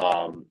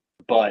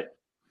 But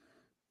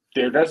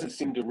there doesn't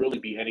seem to really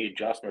be any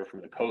adjustment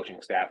from the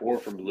coaching staff or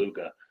from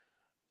Luka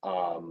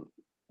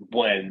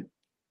when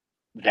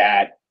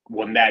that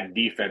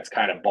defense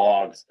kind of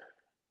bogs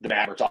the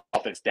Mavericks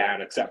offense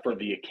down, except for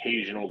the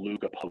occasional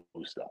Luka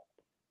post up.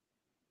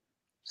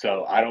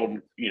 So I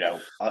don't,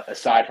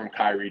 aside from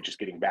Kyrie just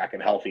getting back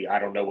and healthy, I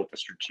don't know what the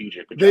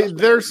strategic.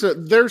 There's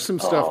some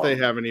stuff they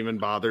haven't even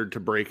bothered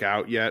to break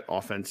out yet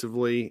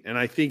offensively, and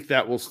I think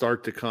that will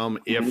start to come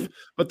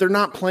but they're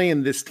not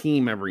playing this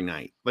team every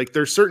night. Like,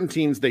 there's certain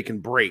teams they can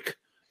break,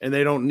 and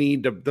they don't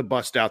need to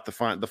bust out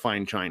the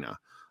fine china.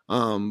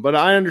 But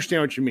I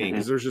understand what you mean,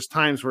 because there's just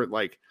times where,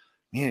 like,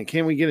 man,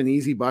 can we get an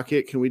easy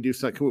bucket? Can we do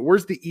something?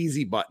 Where's the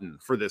easy button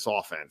for this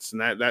offense?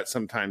 And that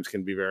sometimes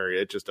can be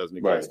it just doesn't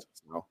exist.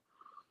 Right. So.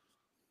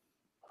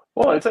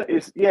 Well,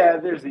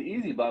 there's the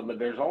easy button, but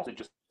there's also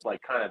just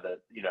like kind of the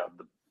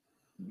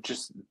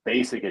just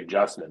basic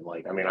adjustment.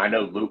 Like, I mean, I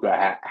know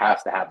Luka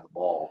has to have the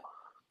ball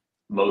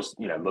most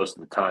of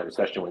the time,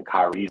 especially when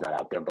Kyrie's not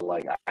out there. But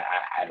like,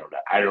 I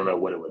don't know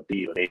what it would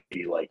be. But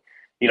maybe like,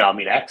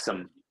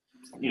 Exum,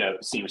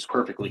 seems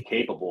perfectly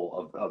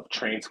capable of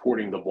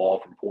transporting the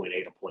ball from point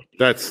A to point B.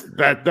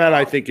 That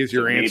I think is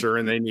your answer,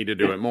 and they need to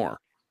do it more.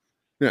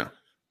 Yeah.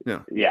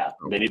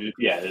 They need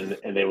to,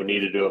 and they would need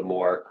to do it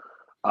more.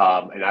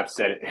 And I've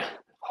said it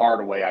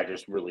Hardaway, I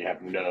just really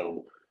have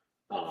no,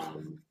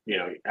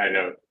 I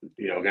know,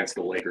 against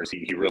the Lakers,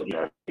 he really,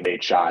 he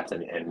made shots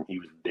and he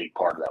was a big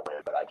part of that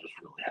win, but I just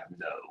really have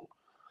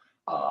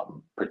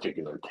no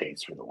particular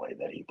taste for the way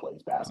that he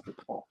plays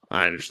basketball.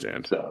 I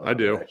understand. So I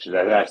do.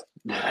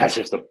 That's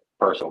just a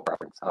personal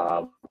preference.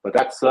 But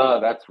that's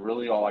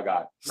really all I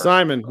got.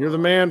 Simon, you're the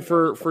man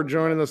for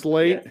joining us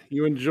late. Yeah.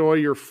 You enjoy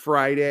your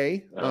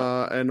Friday,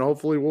 and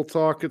hopefully we'll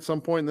talk at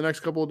some point in the next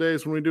couple of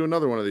days when we do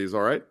another one of these.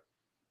 All right.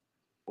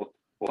 We'll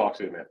talk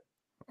soon, man.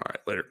 All right,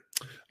 later.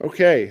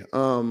 Okay.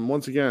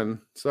 Once again,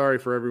 sorry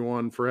for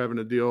everyone for having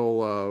to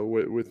deal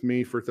with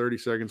me for 30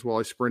 seconds while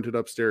I sprinted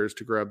upstairs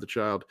to grab the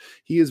child.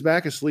 He is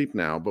back asleep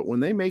now, but when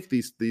they make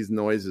these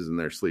noises in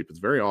their sleep, it's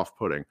very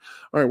off-putting.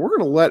 All right, we're going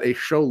to let a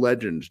show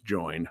legend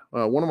join.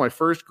 One of my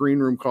first green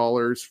room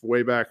callers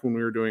way back when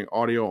we were doing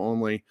audio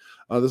only.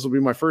 This will be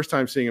my first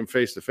time seeing him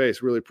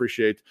face-to-face. Really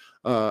appreciate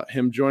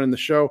him joining the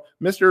show.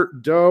 Mr.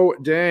 Doe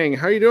Dang,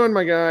 how you doing,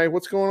 my guy?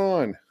 What's going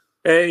on?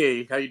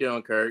 Hey, how you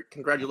doing, Kurt?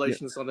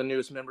 Congratulations on the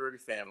newest member of your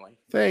family.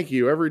 Thank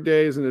you. Every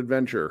day is an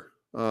adventure.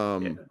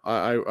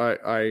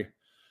 I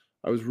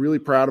I was really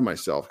proud of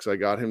myself because I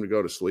got him to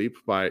go to sleep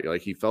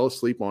he fell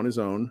asleep on his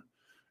own.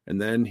 And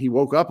then he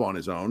woke up on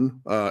his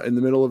own in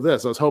the middle of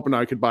this. I was hoping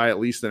I could buy at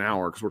least an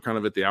hour because we're kind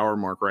of at the hour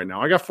mark right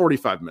now. I got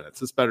 45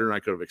 minutes. It's better than I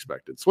could have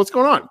expected. So what's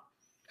going on?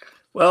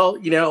 Well,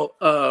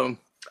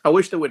 I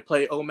wish they would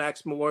play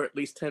Omax more, at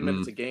least 10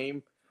 minutes a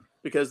game,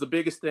 because the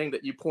biggest thing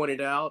that you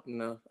pointed out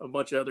and a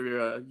bunch of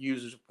other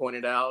users have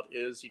pointed out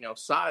is,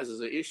 size is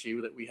an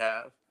issue that we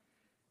have.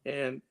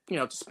 And,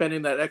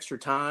 spending that extra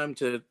time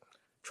to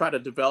try to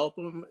develop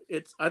them,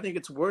 I think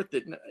it's worth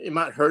it. It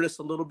might hurt us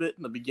a little bit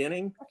in the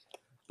beginning,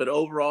 but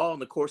overall in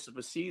the course of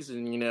a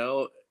season,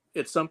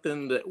 it's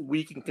something that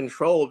we can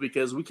control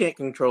because we can't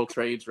control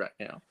trades right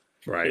now.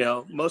 Right.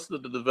 Most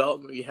of the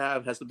development we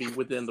have has to be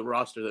within the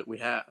roster that we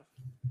have.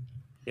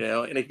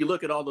 And if you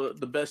look at all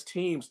the best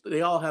teams,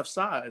 they all have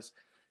size.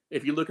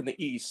 If you look in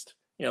the East,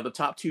 the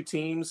top three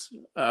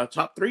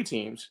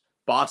teams,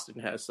 Boston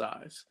has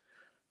size.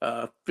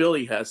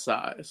 Philly has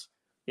size.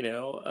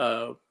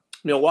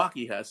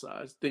 Milwaukee has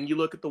size. Then you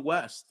look at the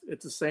West,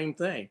 it's the same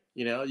thing.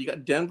 You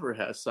got Denver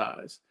has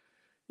size.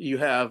 You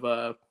have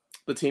the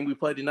team we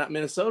played tonight,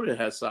 Minnesota,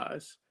 has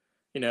size.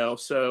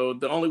 So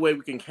the only way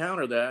we can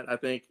counter that, I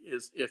think,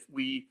 is if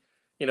we,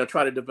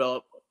 try to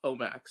develop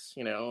Omax,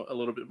 a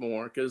little bit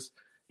more, because,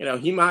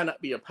 he might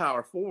not be a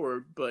power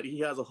forward, but he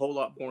has a whole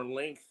lot more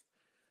length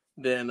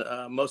than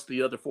most of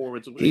the other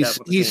forwards we have.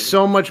 He's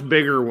so much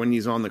bigger when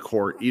he's on the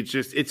court.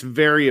 It's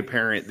very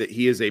apparent that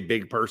he is a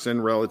big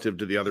person relative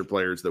to the other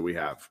players that we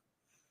have.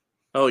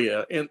 Oh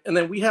yeah, and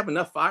then we have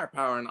enough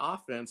firepower in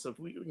offense. If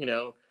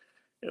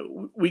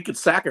we could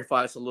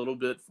sacrifice a little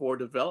bit for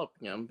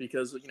developing him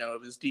because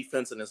of his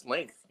defense and his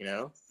length.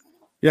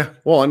 Yeah,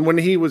 well, and when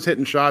he was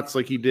hitting shots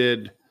like he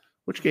did,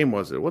 which game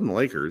was it? It wasn't the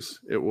Lakers.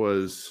 It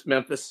was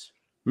Memphis.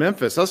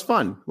 That's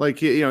fun.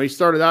 He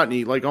started out and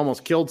he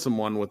almost killed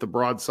someone with the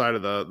broad side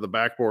of the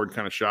backboard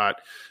kind of shot.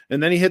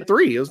 And then he hit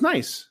three. It was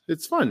nice.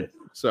 It's fun.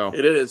 So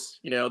it is,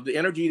 the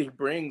energy that he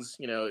brings,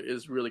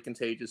 is really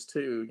contagious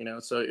too,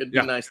 so it'd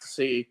be nice to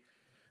see.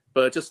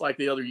 But just like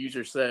the other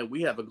user said,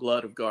 we have a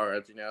glut of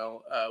guards,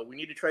 we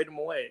need to trade them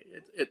away.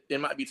 It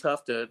might be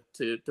tough to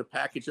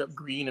package up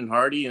Green and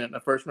Hardy in a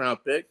first round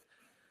pick.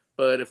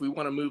 But if we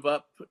want to move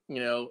up,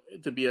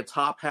 to be a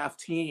top half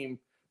team,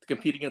 to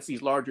compete against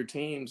these larger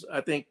teams,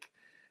 I think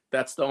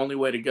that's the only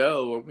way to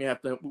go. Or we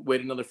have to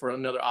wait for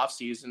another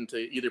offseason to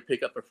either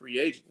pick up a free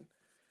agent.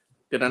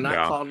 Did I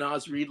not call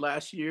Naz Reid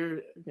last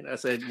year? I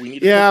said we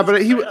need to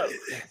but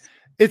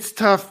it's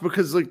tough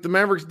because the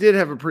Mavericks did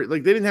have they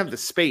didn't have the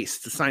space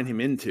to sign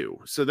him into.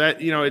 So that,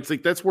 it's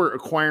that's where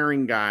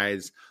acquiring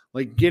guys,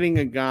 getting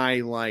a guy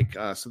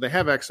so they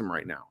have Exum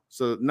right now.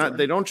 So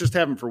they don't just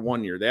have him for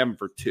 1 year, they have him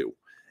for 2.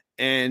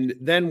 And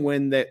then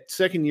when that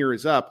second year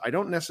is up, I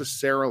don't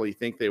necessarily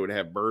think they would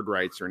have bird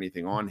rights or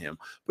anything on him,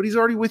 but he's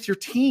already with your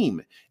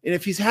team. And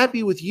if he's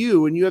happy with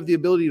you and you have the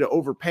ability to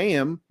overpay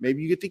him,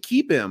 maybe you get to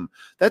keep him.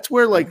 That's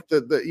where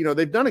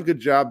they've done a good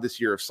job this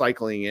year of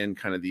cycling in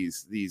kind of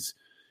these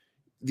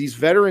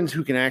veterans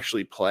who can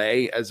actually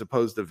play as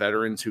opposed to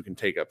veterans who can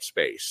take up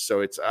space.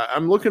 So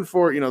I'm looking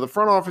for, the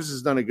front office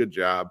has done a good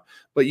job,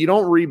 but you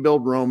don't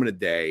rebuild Rome in a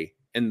day.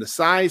 And the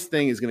size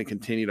thing is going to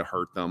continue to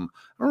hurt them.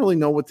 I don't really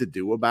know what to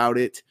do about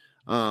it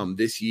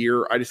this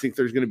year. I just think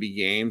there's going to be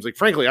games.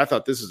 Frankly, I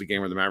thought this is a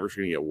game where the Mavericks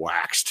are going to get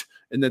waxed.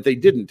 And that they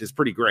didn't is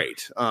pretty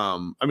great.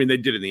 They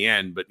did in the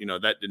end, but,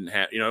 that didn't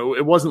have,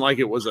 it wasn't like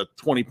it was a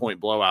 20-point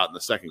blowout in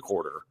the second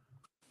quarter.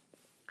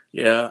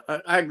 Yeah,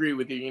 I agree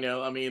with you.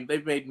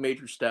 They've made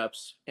major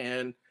steps.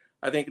 And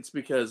I think it's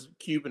because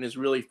Cuban has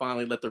really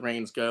finally let the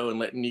reins go and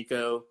let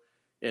Nico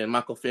and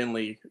Michael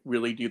Finley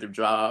really do their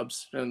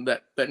jobs. And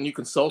that new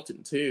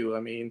consultant too.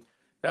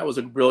 That was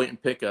a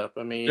brilliant pickup.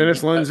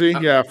 Dennis Lindsay.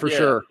 For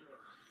sure.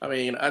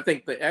 I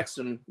think the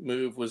Exum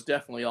move was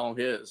definitely all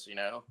his,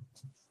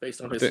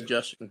 based on his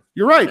suggestion.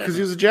 You're right. Cause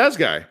he was a Jazz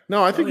guy.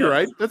 No, I think you're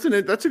right. That's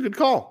a good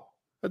call.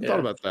 I hadn't thought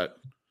about that.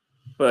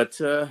 But,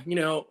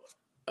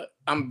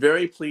 I'm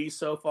very pleased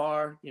so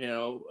far,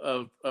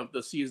 of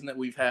the season that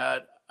we've had.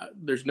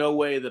 There's no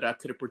way that I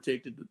could have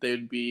predicted that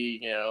they'd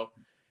be,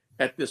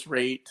 at this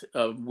rate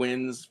of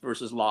wins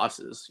versus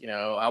losses.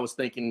 I was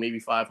thinking maybe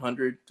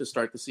 500 to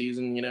start the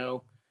season,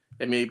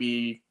 and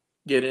maybe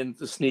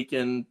sneak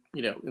in,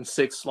 in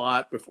sixth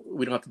slot before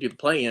we don't have to do the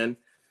play-in.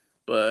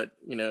 But,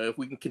 if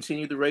we can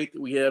continue the rate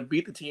that we have,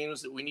 beat the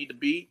teams that we need to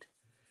beat,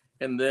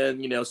 and then,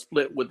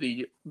 split with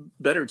the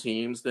better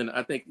teams, then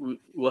I think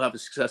we'll have a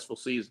successful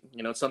season.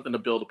 It's something to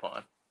build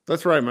upon.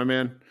 That's right, my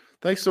man.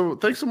 Thanks so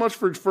much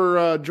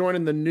for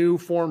joining the new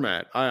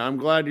format. I'm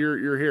glad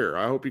you're here.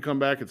 I hope you come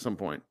back at some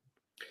point.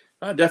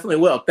 I definitely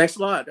will. Thanks a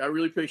lot. I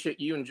really appreciate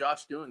you and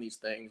Josh doing these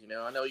things.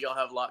 I know y'all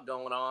have a lot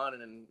going on,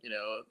 and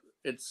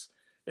it's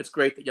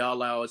great that y'all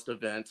allow us to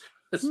vent,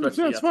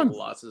 especially after the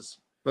losses.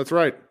 That's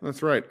right.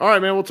 All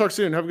right, man. We'll talk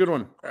soon. Have a good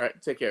one. All right.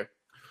 Take care.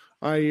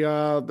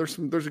 There's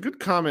a good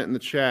comment in the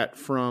chat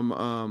from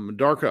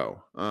Darko.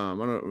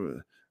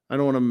 I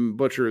don't want to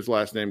butcher his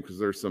last name because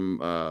there's some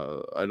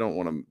I don't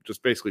want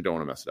to don't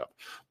want to mess it up.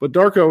 But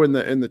Darko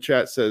in the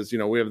chat says,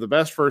 we have the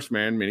best first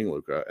man, meaning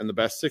Luka, and the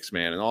best sixth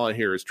man, and all I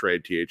hear is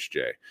trade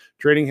THJ.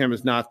 Trading him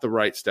is not the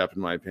right step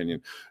in my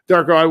opinion.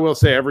 Darko, I will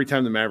say every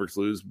time the Mavericks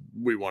lose,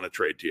 we want to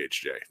trade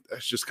THJ.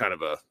 That's just kind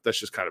of a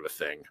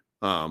thing.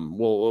 I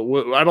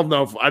don't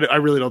know if I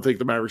really don't think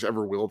the Mavericks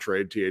ever will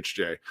trade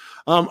THJ.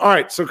 All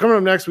right, so coming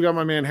up next, we got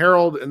my man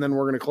Harold, and then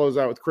we're going to close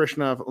out with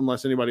Krishna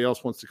unless anybody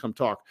else wants to come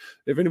talk.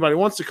 If anybody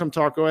wants to come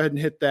talk, go ahead and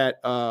hit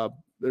that.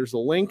 There's a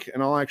link,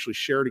 and I'll actually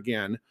share it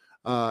again.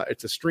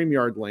 It's a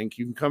StreamYard link.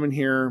 You can come in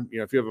here.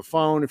 If you have a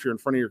phone, if you're in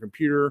front of your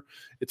computer,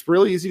 it's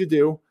really easy to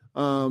do,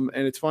 and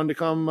it's fun to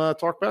come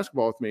talk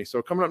basketball with me.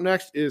 So coming up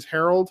next is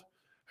Harold.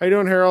 How you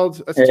doing,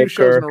 Harold? That's 2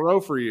 shows in a row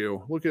for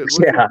you. Look at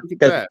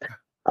that.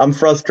 I'm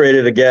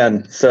frustrated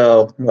again.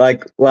 So,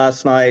 like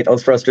last night, I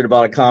was frustrated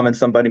about a comment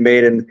somebody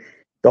made, and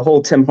the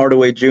whole Tim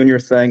Hardaway Jr.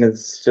 thing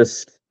is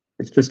just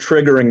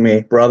triggering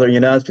me, brother.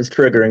 It's just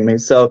triggering me.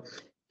 So,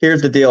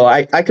 here's the deal.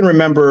 I can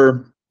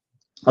remember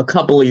a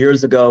couple of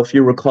years ago, if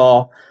you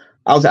recall,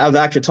 I was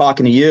actually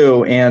talking to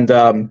you, and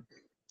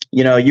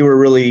you were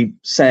really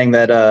saying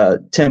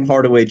that Tim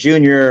Hardaway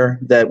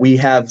Jr. that we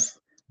have,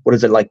 what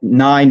is it, like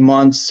 9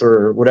 months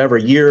or whatever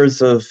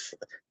years of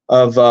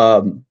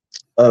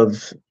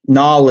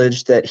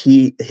knowledge that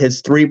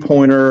his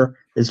 3-pointer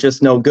is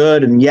just no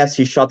good. And yes,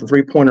 he shot the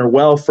 3-pointer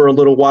well for a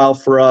little while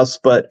for us,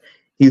 but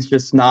he's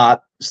just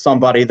not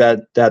somebody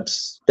that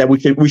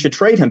we should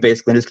trade him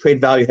basically. And his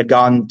trade value had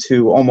gone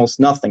to almost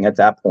nothing at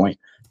that point.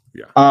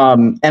 Yeah.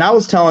 And I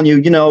was telling you,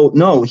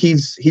 no,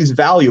 he's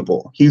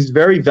valuable. He's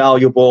very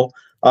valuable.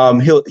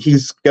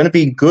 He's going to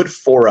be good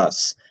for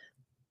us.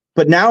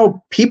 But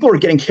now people are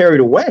getting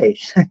carried away.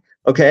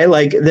 Okay,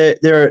 like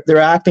they're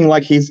acting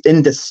like he's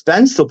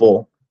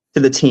indispensable to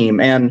the team.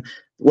 And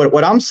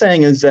what I'm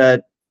saying is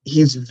that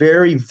he's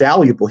very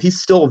valuable. He's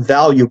still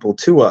valuable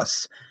to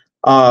us.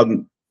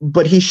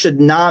 But he should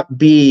not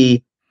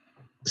be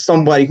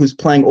somebody who's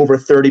playing over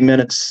 30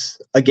 minutes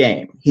a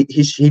game.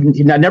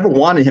 I never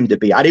wanted him to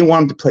be. I didn't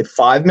want him to play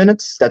 5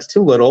 minutes. That's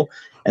too little.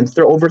 And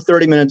over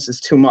 30 minutes is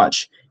too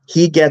much.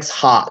 He gets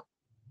hot.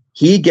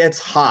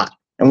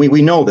 And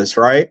we know this,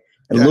 right?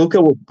 And yeah.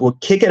 Luka will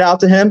kick it out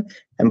to him.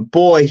 And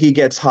boy, he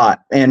gets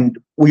hot. And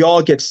we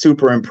all get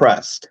super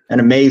impressed and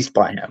amazed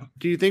by him.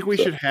 Do you think we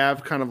should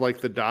have kind of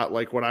like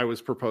like what I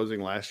was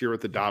proposing last year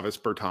with the Davis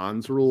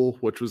Bertans rule,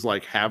 which was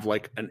like have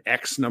like an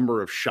X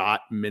number of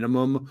shot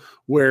minimum,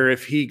 where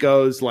if he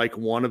goes like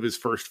one of his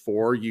first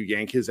 4, you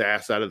yank his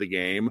ass out of the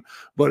game.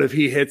 But if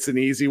he hits an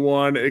easy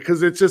one,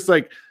 because it's just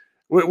like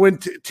when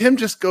Tim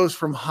just goes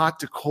from hot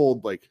to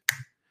cold, like,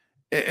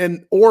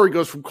 or he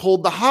goes from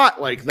cold to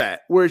hot like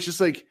that, where it's just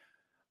like,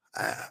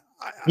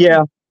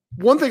 yeah.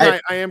 One thing I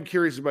am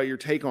curious about your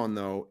take on,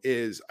 though,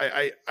 is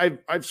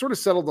I've sort of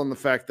settled on the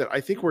fact that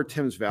I think where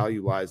Tim's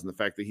value lies in the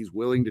fact that he's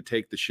willing to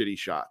take the shitty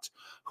shots.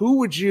 Who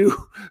would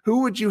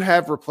you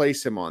have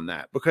replace him on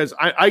that? Because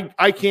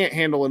I can't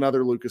handle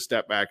another Luka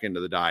step back into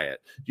the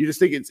diet. Do you just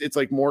think it's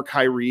like more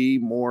Kyrie,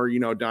 more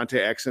Dante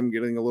Exum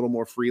getting a little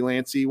more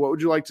freelancy? What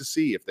would you like to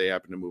see if they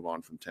happen to move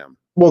on from Tim?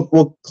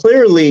 Well,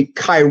 clearly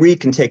Kyrie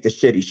can take the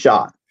shitty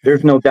shot.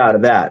 There's no doubt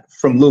of that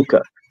from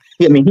Luka.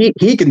 I mean,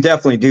 he can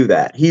definitely do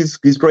that. He's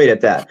great at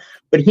that.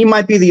 But he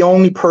might be the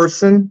only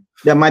person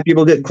that might be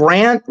able to get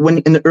Grant.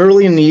 When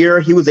early in the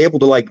year, he was able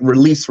to like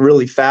release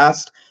really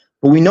fast.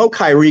 But we know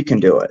Kyrie can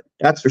do it.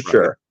 That's for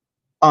sure.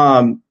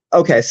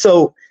 Okay,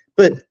 so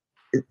but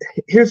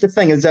here's the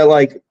thing: is that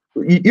like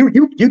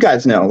you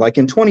guys know, like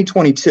in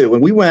 2022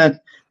 when we went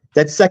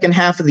that second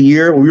half of the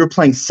year when we were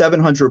playing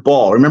 700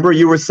 ball. Remember,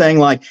 you were saying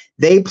like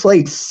they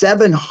played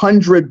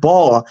 700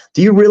 ball.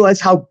 Do you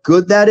realize how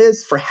good that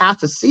is for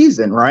half a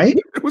season, right?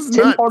 It was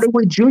Tim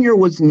Hardaway Jr.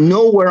 was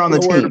nowhere on the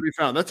team. To be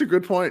found. That's a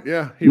good point.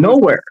 Yeah.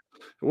 Nowhere.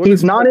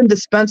 He's not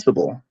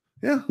indispensable.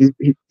 Yeah.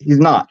 He's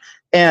not.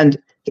 And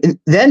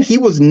then he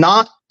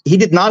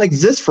did not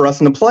exist for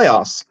us in the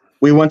playoffs.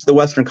 We went to the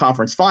Western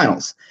Conference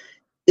Finals.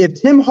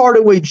 If Tim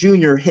Hardaway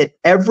Jr. hit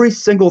every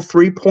single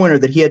 3-pointer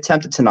that he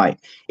attempted tonight,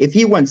 if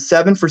he went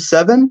 7 for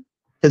 7,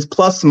 his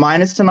plus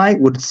minus tonight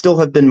would still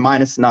have been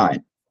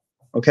 -9.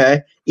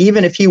 Okay,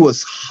 even if he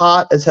was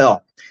hot as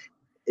hell.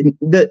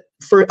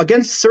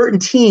 Against certain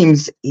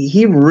teams,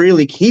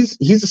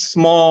 he's a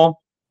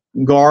small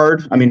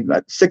guard. I mean,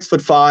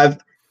 6'5".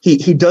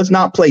 He does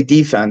not play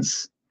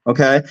defense.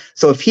 Okay,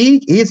 so if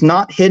he's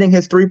not hitting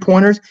his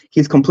 3-pointers,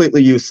 he's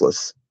completely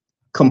useless.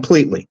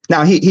 Completely.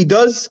 Now he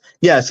does.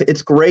 Yes,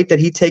 it's great that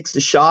he takes the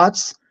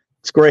shots.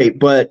 It's great,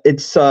 but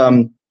it's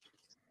I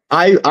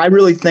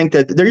really think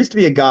that there used to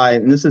be a guy,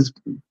 and this is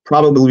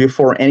probably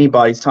before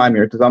anybody's time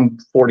here because I'm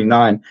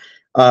 49.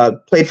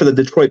 Played for the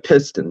Detroit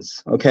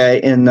Pistons. Okay,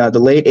 in the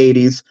late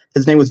 '80s.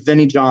 His name was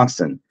Vinnie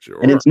Johnson,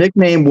 and his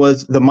nickname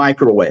was the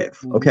Microwave.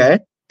 Okay,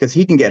 because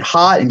he can get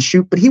hot and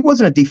shoot, but he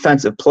wasn't a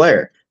defensive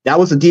player. That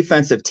was a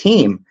defensive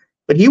team.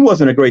 But he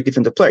wasn't a great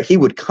defensive player. He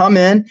would come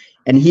in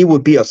and he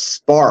would be a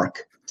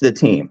spark to the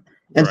team.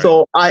 And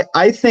so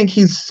I think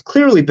he's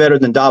clearly better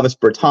than Davis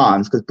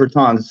Bertans because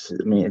Bertans,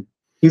 I mean,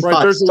 He's right.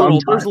 hot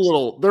sometimes.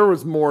 There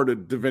was more to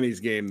Vinny's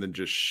game than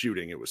just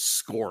shooting. It was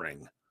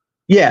scoring.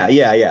 Yeah.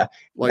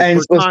 Like,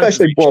 and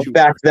especially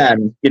back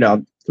then,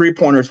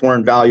 3-pointers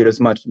weren't valued as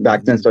much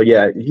back then. So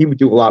yeah, he would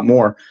do a lot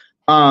more.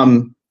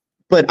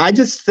 But I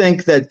just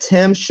think that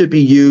Tim should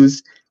be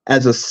used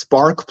as a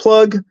spark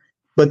plug,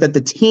 but that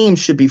the team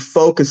should be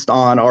focused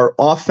on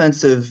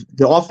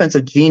the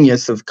offensive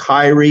genius of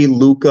Kyrie,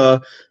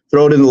 Luka,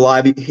 throw it in the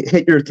lobby,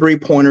 hit your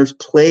 3-pointers,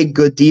 play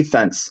good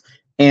defense,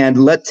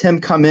 and let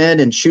Tim come in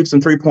and shoot some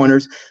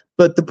 3-pointers.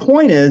 But the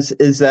point is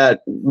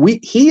that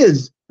he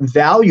is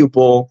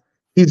valuable.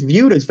 He's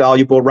viewed as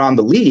valuable around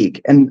the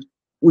league. And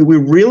we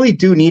really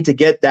do need to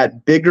get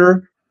that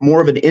bigger,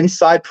 more of an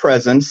inside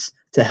presence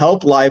to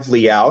help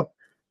Lively out.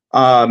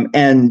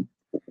 And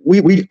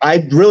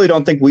I really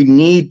don't think we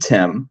need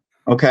Tim.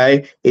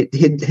 Okay.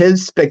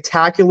 His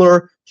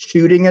spectacular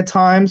shooting at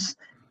times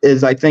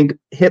is, I think,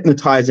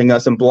 hypnotizing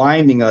us and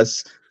blinding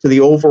us to the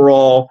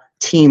overall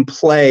team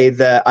play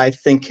that I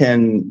think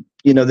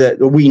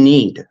that we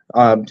need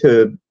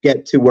to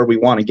get to where we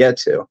want to get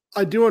to.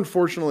 I do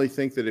unfortunately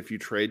think that if you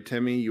trade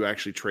Timmy, you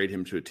actually trade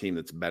him to a team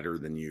that's better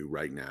than you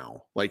right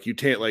now. Like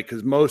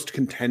because most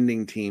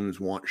contending teams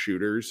want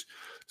shooters.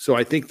 So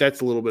I think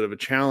that's a little bit of a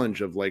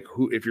challenge of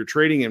if you're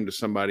trading him to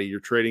somebody, you're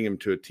trading him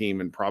to a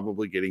team and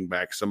probably getting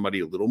back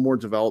somebody a little more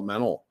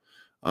developmental,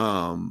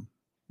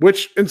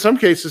 which in some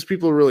cases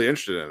people are really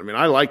interested in. I mean,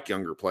 I like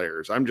younger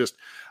players.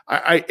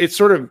 It's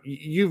sort of,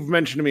 you've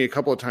mentioned to me a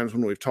couple of times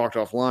when we've talked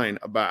offline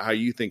about how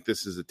you think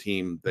this is a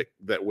team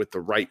that with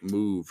the right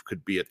move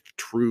could be a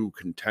true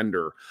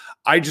contender.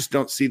 I just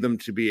don't see them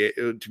to be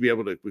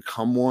able to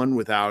become one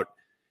without,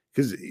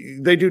 because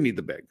they do need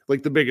the big.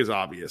 Like, the big is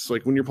obvious.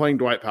 Like, when you're playing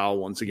Dwight Powell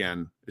once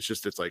again,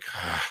 it's like,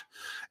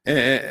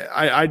 and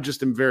I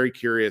just am very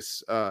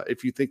curious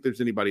if you think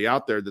there's anybody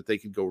out there that they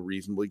could go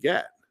reasonably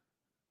get.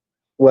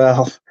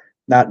 Well,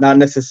 not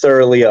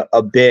necessarily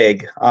a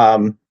big. I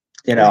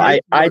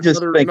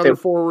just think another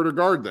forward or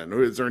guard. Then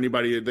is there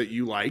anybody that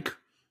you like?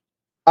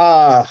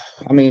 I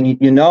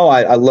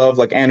I love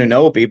like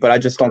Anunoby, but I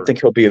just don't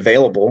think he'll be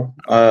available.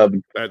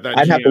 I'd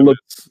have to look.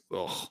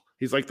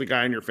 He's like the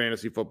guy in your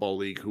fantasy football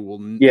league who will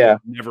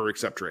never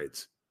accept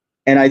trades.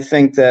 And I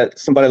think that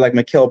somebody like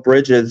Mikal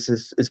Bridges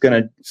is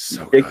going to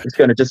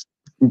just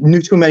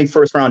too many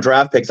first round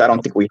draft picks. I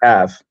don't think we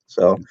have.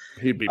 So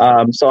he'd be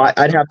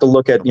I'd have to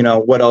look at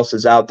what else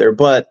is out there.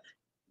 But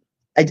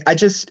if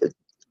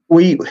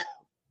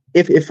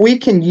we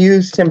can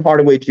use Tim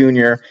Hardaway Jr.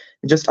 and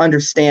just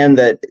understand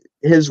that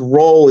his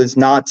role is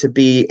not to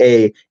be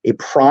a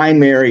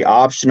primary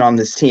option on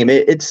this team.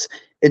 It's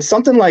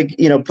something like,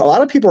 a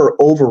lot of people are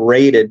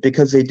overrated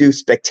because they do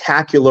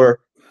spectacular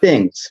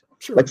things.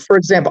 Sure. Like, for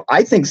example,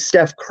 I think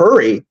Steph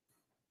Curry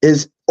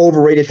is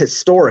overrated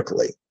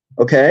historically.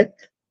 Okay.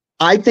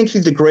 I think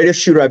he's the greatest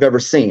shooter I've ever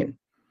seen.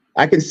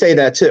 I can say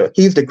that too.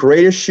 He's the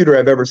greatest shooter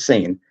I've ever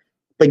seen.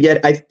 But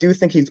yet I do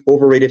think he's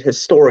overrated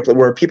historically,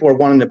 where people are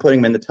wanting to put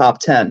him in the top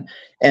 10.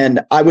 And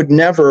I would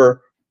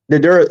never,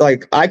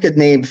 I could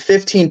name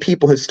 15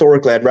 people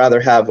historically I'd rather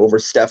have over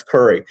Steph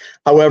Curry.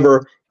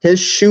 However, his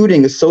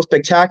shooting is so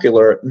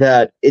spectacular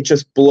that it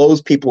just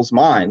blows people's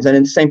minds. And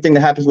it's the same thing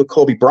that happens with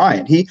Kobe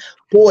Bryant. He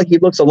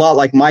looks a lot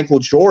like Michael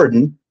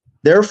Jordan.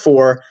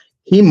 Therefore,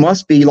 he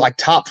must be like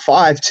top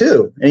 5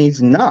 too. And he's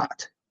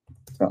not.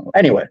 So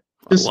anyway,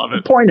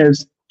 the point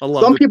is,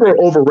 some people are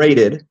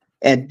overrated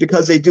and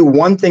because they do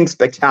one thing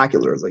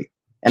spectacularly.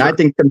 And I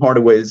think Tim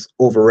Hardaway is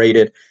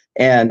overrated.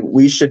 And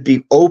we should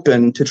be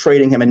open to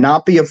trading him and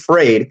not be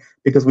afraid,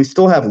 because we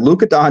still have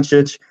Luka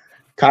Doncic,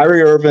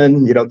 Kyrie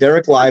Irving,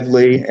 Derek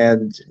Lively,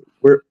 and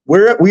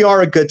we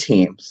are a good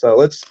team. So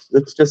let's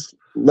just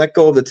let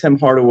go of the Tim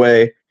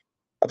Hardaway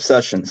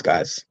obsessions,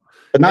 guys.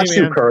 But not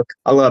you, Kirk.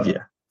 I love you.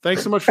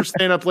 Thanks so much for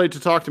staying up late to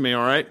talk to me.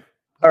 All right.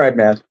 All right,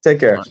 man. Take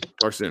care. All right,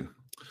 talk soon.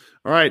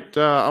 All right.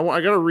 I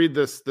got to read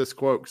this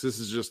quote because this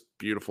is just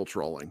beautiful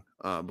trolling.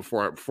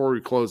 Before we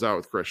close out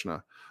with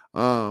Krishna.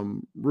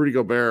 Rudy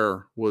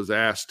Gobert was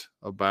asked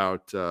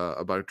about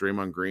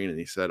Draymond Green, and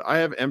he said, "I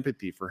have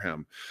empathy for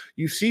him.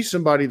 You see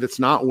somebody that's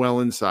not well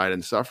inside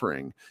and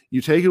suffering.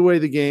 You take away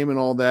the game and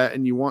all that,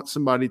 and you want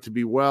somebody to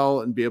be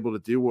well and be able to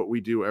do what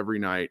we do every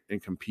night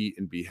and compete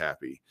and be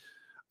happy."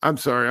 I'm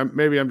sorry,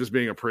 maybe I'm just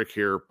being a prick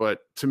here,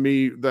 but to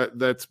me,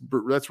 that's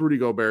Rudy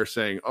Gobert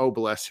saying, "Oh,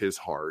 bless his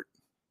heart."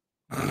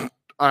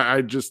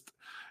 I just,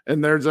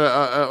 and there's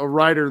a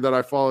writer that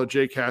I follow,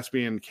 Jay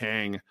Caspian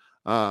Kang.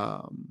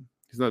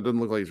 Doesn't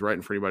look like he's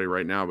writing for anybody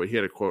right now, but he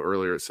had a quote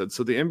earlier. It said,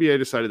 "So the NBA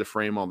decided to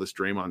frame all this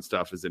Draymond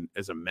stuff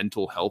as a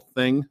mental health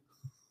thing."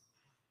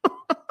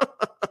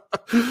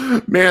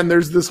 Man,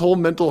 there's this whole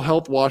mental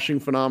health washing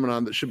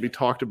phenomenon that should be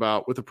talked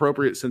about with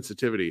appropriate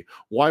sensitivity.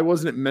 Why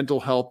wasn't it mental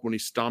health when he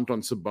stomped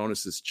on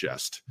Sabonis's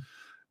chest?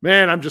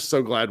 Man, I'm just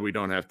so glad we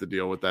don't have to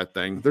deal with that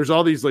thing. There's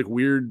all these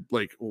weird,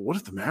 what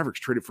if the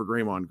Mavericks traded for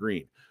Draymond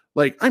Green?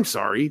 I'm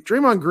sorry,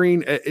 Draymond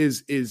Green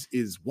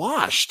is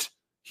washed.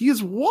 He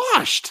is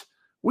washed.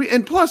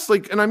 And plus,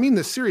 like, and I mean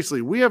this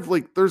seriously, we have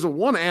like there's a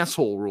one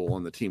asshole rule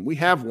on the team. We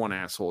have one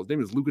asshole. His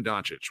name is Luka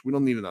Doncic. We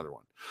don't need another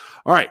one.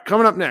 All right,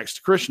 coming up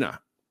next, Krishna.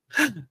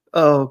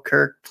 Oh,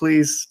 Kirk,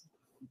 please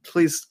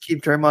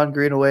keep Draymond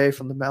Green away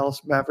from the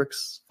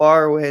Mavericks,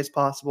 far away as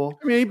possible.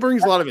 I mean, he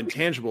brings a lot of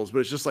intangibles, but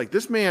it's just like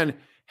this man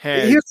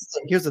has. Here's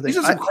the thing. He's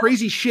done some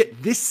crazy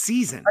shit this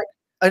season.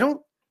 I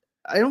don't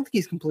think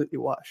he's completely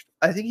washed.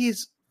 I think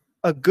he's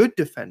a good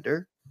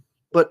defender,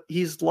 but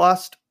he's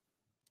lost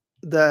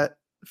that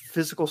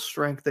physical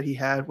strength that he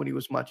had when he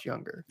was much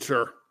younger.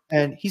 Sure.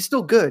 And he's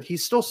still good.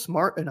 He's still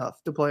smart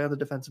enough to play on the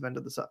defensive end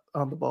of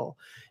on the ball.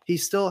 He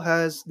still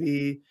has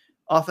the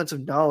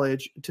offensive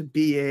knowledge to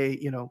be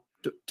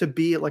to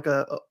be like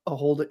a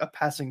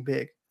passing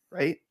big,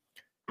 right?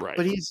 Right.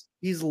 But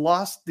he's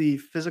lost the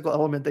physical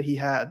element that he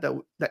had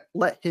that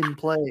let him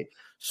play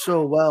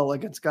so well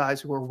against guys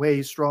who are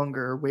way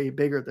stronger, way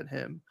bigger than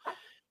him.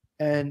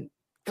 And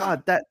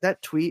God,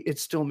 that tweet, it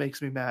still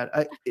makes me mad.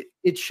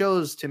 It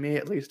shows to me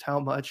at least how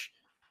much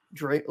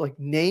like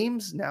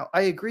names now.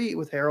 I agree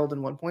with Harold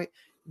in one point.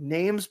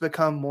 Names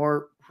become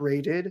more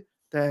rated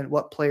than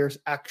what players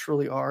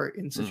actually are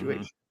in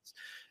situations.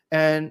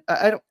 And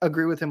I don't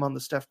agree with him on the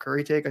Steph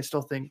Curry take. I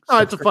still think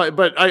it's a fight,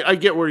 but I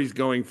get where he's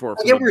going for.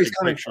 I get where he's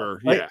coming from.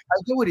 Yeah,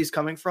 I get what he's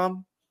coming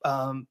from.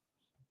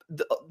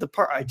 The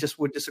part I just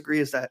would disagree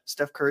is that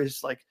Steph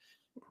Curry's like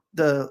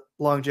the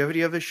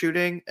longevity of his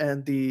shooting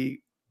and the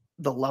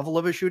level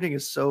of his shooting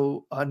is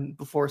so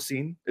unbefore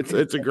seen.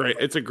 It's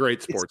a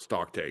great sports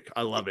talk take.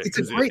 I love it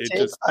because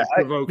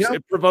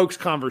it provokes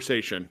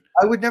conversation.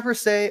 I would never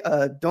say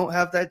don't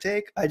have that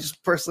take. I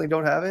just personally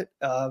don't have it.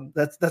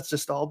 That's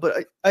just all.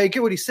 But I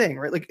get what he's saying,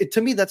 right? Like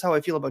to me, that's how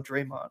I feel about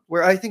Draymond.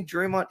 Where I think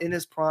Draymond in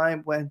his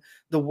prime, when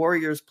the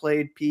Warriors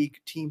played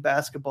peak team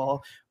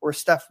basketball, where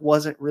Steph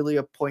wasn't really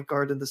a point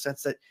guard in the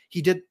sense that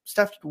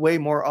Steph did way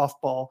more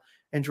off ball.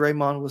 And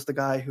Draymond was the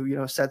guy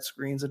who, set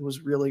screens and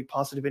was really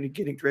positive in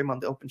getting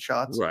Draymond the open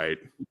shots, right?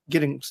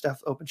 Getting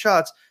Steph open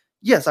shots.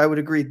 Yes, I would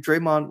agree.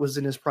 Draymond was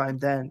in his prime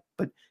then,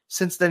 but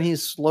since then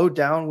he's slowed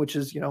down, which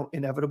is,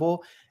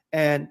 inevitable.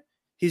 And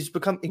he's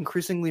become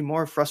increasingly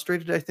more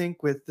frustrated, I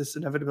think, with this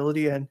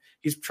inevitability. And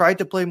he's tried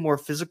to play more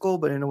physical,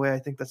 but in a way I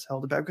think that's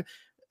held back.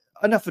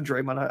 Enough of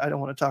Draymond. I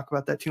don't want to talk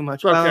about that too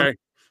much. Okay.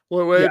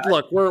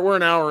 Look, we're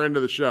an hour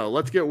into the show.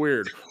 Let's get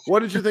weird. What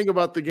did you think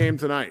about the game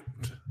tonight?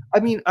 I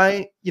mean,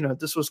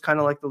 this was kind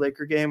of like the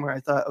Laker game where I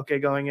thought, okay,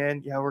 going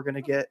in, we're going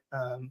to get,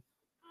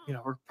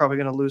 we're probably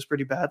going to lose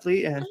pretty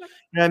badly. And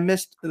I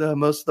missed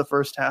most of the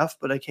first half,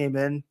 but I came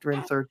in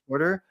during the third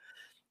quarter.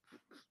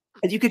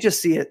 And you could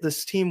just see it.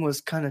 This team was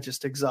kind of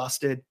just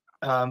exhausted.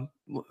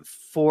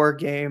 4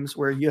 games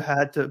where you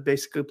had to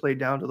basically play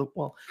down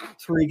to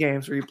 3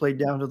 games where you played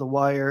down to the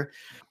wire.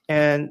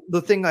 And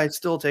the thing I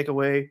still take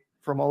away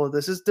from all of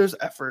this is there's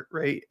effort,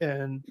 right?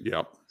 And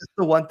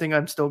the one thing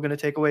I'm still going to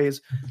take away is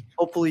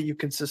hopefully you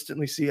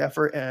consistently see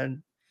effort.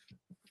 And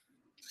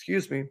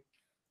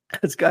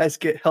as guys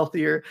get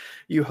healthier,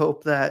 you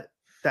hope that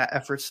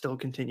effort still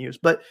continues.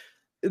 But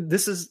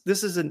this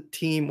is a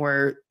team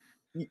where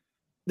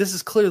this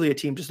is clearly a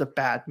team, just a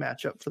bad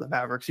matchup for the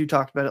Mavericks. You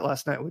talked about it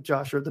last night with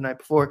Josh or the night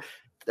before.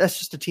 That's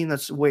just a team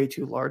that's way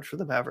too large for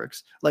the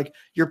Mavericks. Like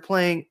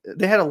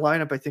they had a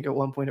lineup, I think at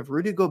one point, of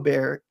Rudy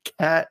Gobert,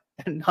 Cat,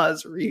 and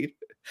Naz Reid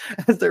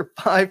as their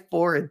 5,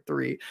 4, and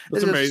 3.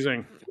 That's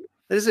amazing.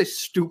 That is a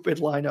stupid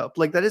lineup.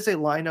 Like that is a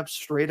lineup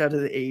straight out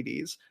of the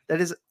 80s. That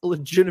is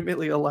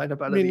legitimately a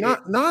lineup out of the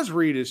 80s. Naz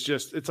Reid is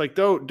just, it's like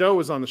Doe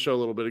was on the show a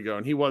little bit ago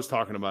and he was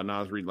talking about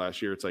Naz Reid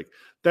last year. It's like,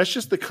 that's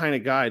just the kind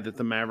of guy that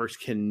the Mavericks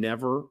can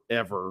never,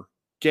 ever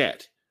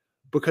get.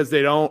 Because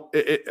they don't,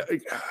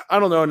 I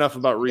don't know enough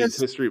about Reed's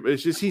history, but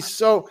it's just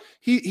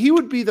he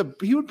would be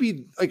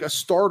like a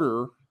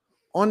starter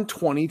on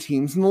 20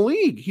 teams in the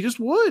league. He just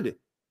would.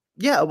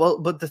 Yeah, well,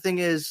 but the thing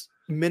is,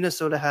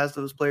 Minnesota has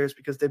those players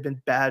because they've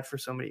been bad for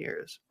so many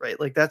years, right?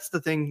 Like that's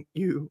the thing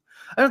I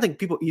don't think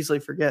people easily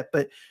forget,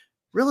 but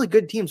really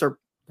good teams are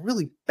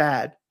really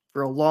bad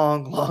for a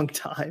long, long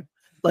time.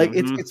 Like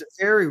it's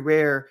very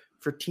rare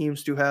for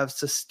teams to have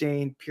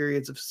sustained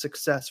periods of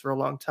success for a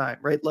long time,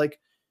 right? Like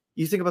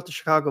you think about the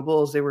Chicago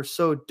Bulls, they were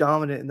so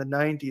dominant in the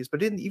 90s,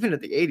 but even in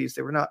the 80s,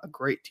 they were not a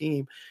great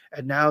team.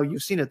 And now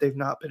you've seen it. They've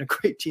not been a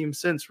great team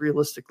since,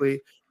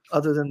 realistically,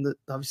 other than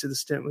obviously the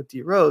stint with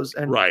D Rose.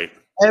 And right.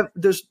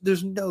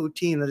 There's no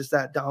team that is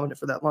that dominant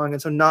for that long.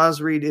 And so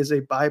Naz Reid is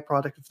a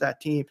byproduct of that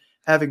team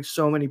having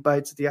so many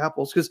bites at the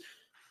apples, because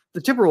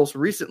the Timberwolves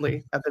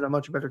recently have been a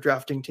much better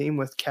drafting team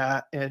with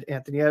Cat and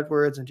Anthony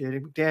Edwards and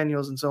Jaden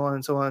McDaniels and so on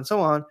and so on and so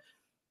on.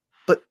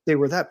 But they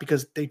were that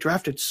because they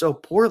drafted so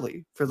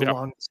poorly for the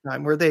longest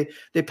time, where they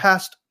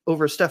passed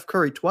over Steph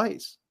Curry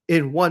twice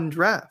in one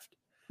draft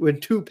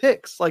with 2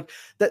 picks. Like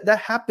that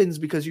happens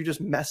because you just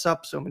mess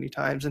up so many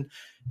times. And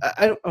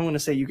I want to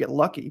say you get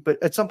lucky,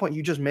 but at some point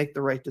you just make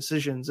the right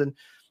decisions. And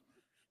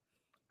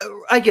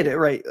I get it,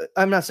 right?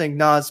 I'm not saying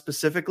Nas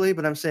specifically,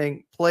 but I'm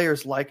saying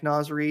players like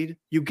Nas Reed,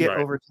 you get Right.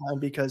 over time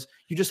because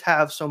you just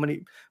have so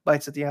many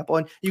bites at the apple,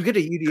 and you get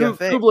a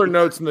UDFA. Kubler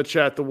notes in the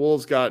chat the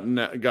Wolves got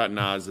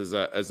Nas as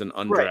an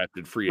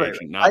undrafted free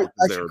agent, not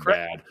because they were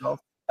bad.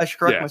 I should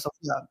correct myself.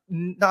 Yeah,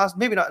 Nas,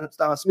 maybe not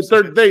Nas.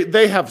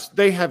 They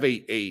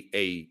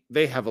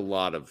have a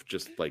lot of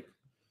just like,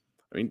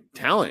 I mean,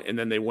 talent, and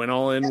then they went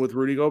all in with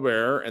Rudy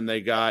Gobert, and they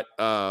got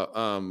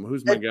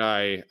who's my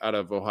guy out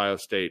of Ohio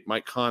State,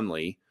 Mike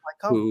Conley,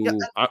 who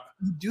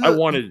I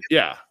wanted.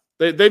 Yeah,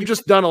 they've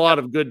just done a lot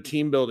of good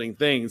team building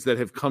things that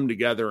have come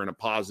together in a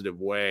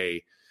positive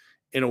way,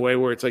 in a way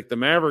where it's like the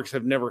Mavericks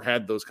have never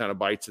had those kind of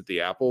bites at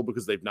the apple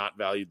because they've not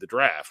valued the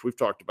draft. We've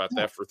talked about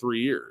that for 3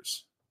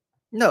 years.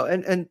 No,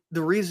 and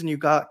the reason you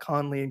got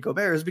Conley and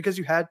Gobert is because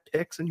you had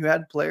picks and you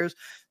had players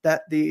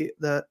that the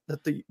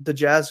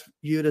Jazz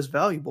viewed as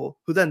valuable,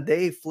 who then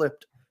they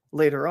flipped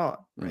later on,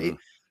 right?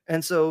 Mm-hmm.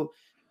 And so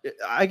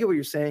I get what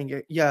you're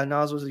saying. Yeah,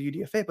 Nas was a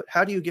UDFA, but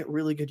how do you get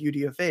really good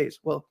UDFAs?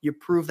 Well, you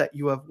prove that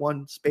you have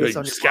one space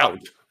on your scout.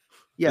 roster.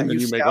 Yeah,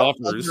 you make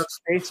offers. You have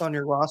space on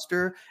your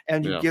roster,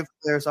 and you give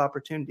players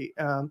opportunity.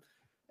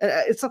 And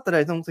it's not that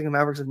I don't think the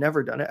Mavericks have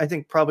never done it. I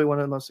think probably one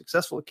of the most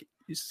successful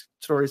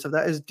stories of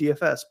that is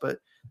DFS, but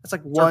it's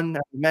like one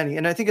out of many.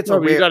 And I think it's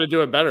you got to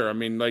do it better. I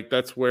mean, like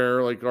that's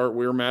where we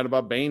were mad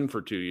about Bane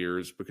for 2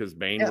 years because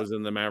Bane was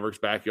in the Mavericks'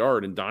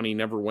 backyard and Donnie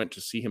never went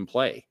to see him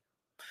play.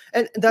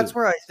 And that's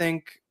where I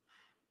think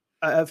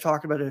I've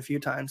talked about it a few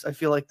times. I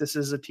feel like this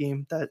is a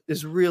team that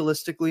is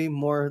realistically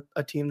more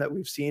a team that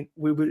we've seen.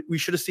 We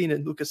should have seen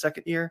in Luka's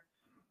second year.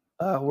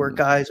 Where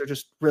guys are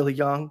just really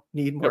young,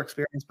 need more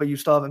experience, but you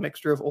still have a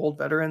mixture of old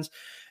veterans.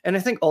 And I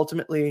think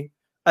ultimately,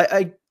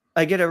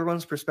 I get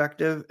everyone's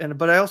perspective,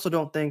 but I also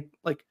don't think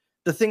like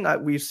the thing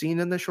that we've seen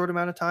in this short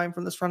amount of time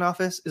from this front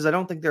office is I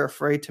don't think they're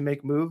afraid to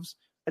make moves.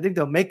 I think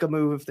they'll make a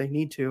move if they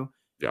need to,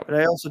 but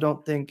I also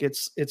don't think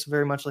it's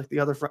very much like the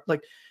other front.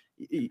 Like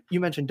you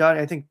mentioned Donnie,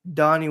 I think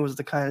Donnie was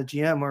the kind of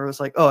GM where it was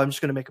like, oh, I'm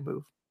just going to make a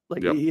move.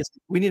 Like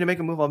we need to make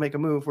a move. I'll make a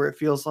move. Where it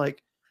feels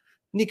like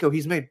Nico,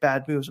 he's made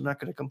bad moves. I'm not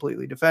going to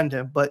completely defend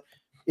him, but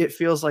it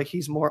feels like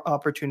he's more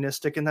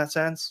opportunistic in that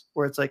sense,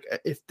 where it's like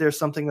if there's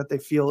something that they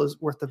feel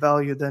is worth the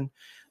value, then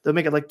they'll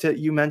make it. Like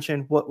you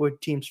mentioned, what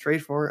would teams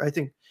trade for? I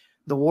think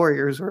the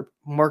Warriors are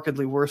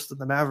markedly worse than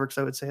the Mavericks,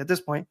 I would say at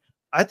this point.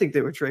 I think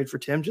they would trade for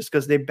Tim just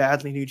because they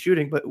badly need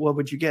shooting, but what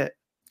would you get?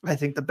 I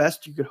think the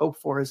best you could hope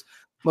for is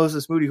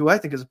Moses Moody, who I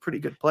think is a pretty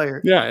good player.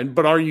 Yeah,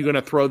 but are you going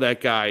to throw that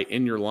guy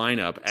in your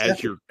lineup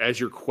as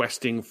you're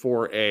questing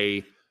for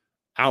a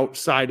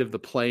outside of the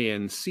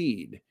play-in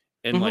seed?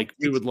 And like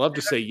we would love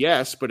to say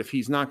yes, but if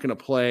he's not going to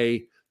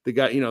play, the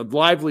guy,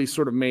 Lively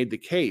sort of made the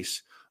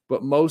case,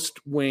 but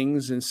most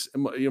wings and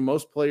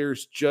most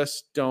players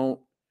just don't.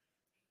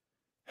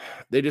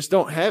 They just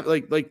don't have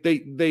like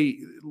they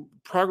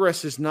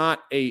progress is not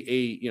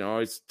I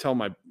always tell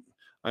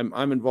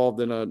I'm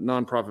involved in a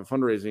nonprofit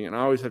fundraising, and I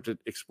always have to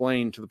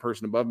explain to the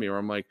person above me, where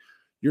I'm like,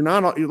 you're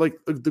like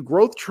the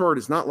growth chart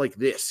is not like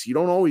this. You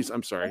don't always.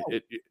 I'm sorry.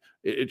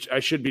 I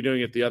should be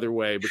doing it the other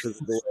way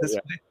because of the way,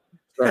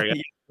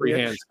 sorry, free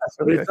hands.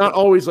 But it's not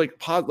always like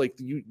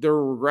there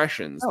are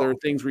regressions. There are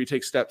things where you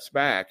take steps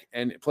back,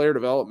 and player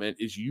development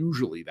is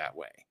usually that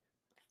way.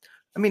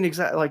 I mean,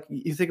 exactly. Like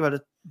you think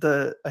about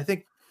it, I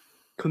think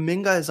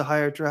Kuminga is a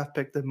higher draft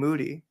pick than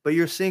Moody, but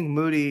you're seeing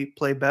Moody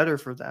play better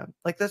for them.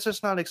 Like that's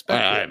just not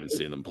expected. I haven't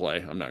seen them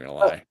play. I'm not gonna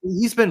lie.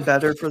 He's been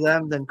better for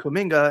them than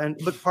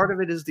Kuminga, but part of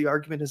it is the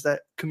argument is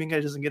that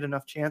Kuminga doesn't get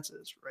enough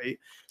chances, right?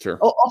 Sure.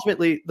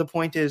 Ultimately, the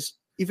point is,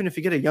 even if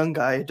you get a young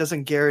guy, it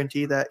doesn't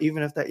guarantee that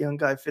even if that young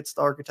guy fits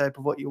the archetype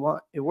of what you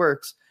want, it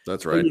works.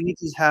 That's right. But you need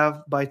to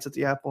have bites at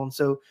the apple, and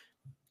so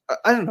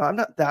I don't know. I'm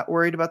not that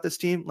worried about this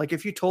team. Like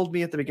if you told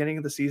me at the beginning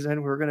of the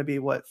season we were going to be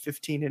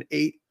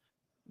 15-8.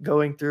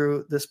 Going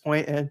through this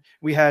point, and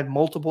we had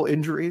multiple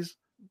injuries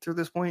through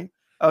this point,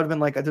 I would have been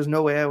like, there's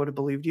no way I would have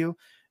believed you.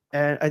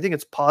 And I think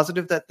it's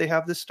positive that they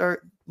have this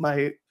start.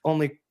 My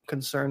only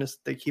concern is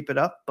they keep it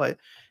up, but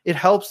it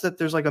helps that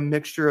there's like a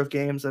mixture of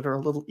games that are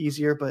a little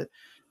easier. But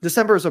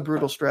December is a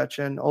brutal stretch,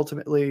 and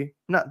ultimately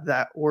I'm not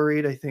that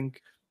worried. I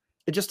think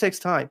it just takes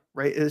time,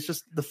 right? It's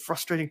just the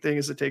frustrating thing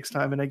is it takes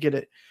time, and I get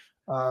it.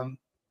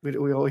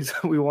 We always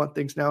we want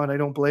things now, and I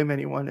don't blame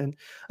anyone. And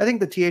I think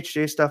the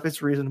THJ stuff,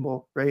 it's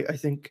reasonable, right? I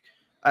think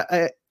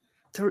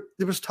there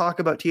was talk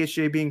about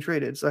THJ being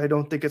traded, so I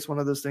don't think it's one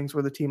of those things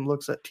where the team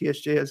looks at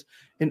THJ as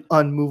an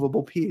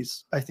unmovable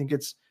piece. I think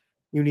it's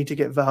you need to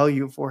get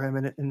value for him,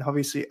 and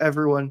obviously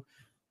everyone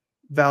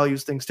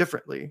values things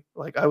differently.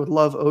 Like I would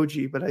love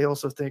OG, but I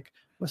also think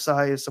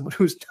Masai is someone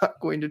who's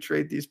not going to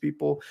trade these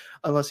people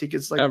unless he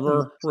gets like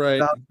ever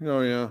right.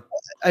 Oh yeah,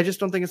 I just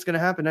don't think it's going to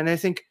happen, and I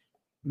think.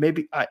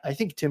 Maybe I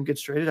think Tim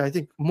gets traded. I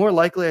think more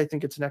likely, I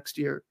think it's next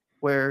year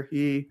where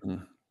he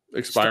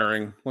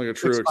expiring, like a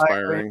true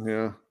expiring.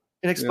 Yeah.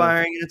 And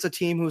expiring. And it's a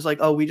team who's like,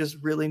 oh, we just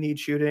really need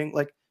shooting.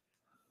 Like,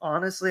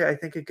 honestly, I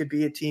think it could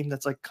be a team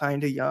that's like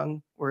kind of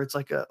young where it's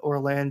like a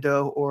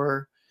Orlando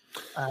or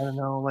I don't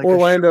know. Like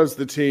Orlando's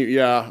the team.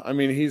 Yeah, I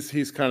mean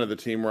he's kind of the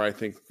team where I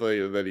think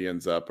that he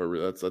ends up.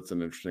 That's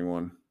an interesting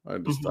one. I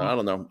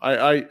don't know.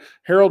 I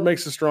Harold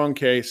makes a strong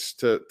case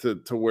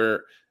to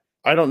where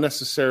I don't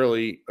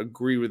necessarily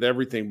agree with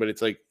everything, but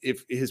it's like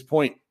if his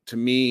point to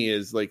me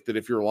is like that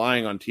if you're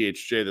relying on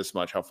THJ this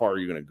much, how far are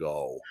you going to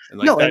go? And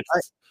like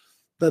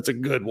that's a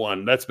good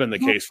one. That's been the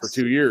case for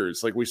 2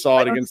 years. Like we saw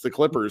it against the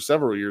Clippers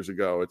several years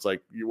ago. It's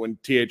like when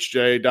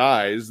THJ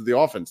dies, the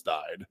offense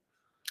died.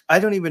 I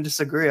don't even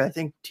disagree. I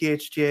think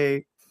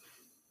THJ,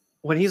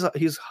 when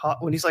he's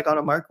hot, when he's like on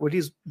a mark, when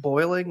he's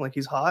boiling, like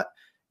he's hot,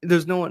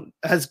 there's no one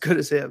as good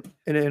as him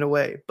in a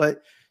way.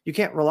 But you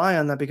can't rely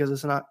on that because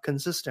it's not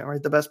consistent,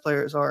 right? The best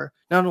players are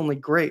not only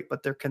great,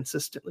 but they're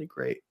consistently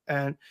great.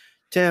 And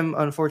Tim,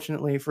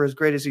 unfortunately, for as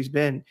great as he's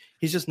been,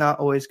 he's just not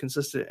always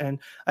consistent. And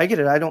I get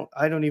it. I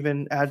don't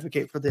even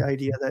advocate for the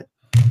idea that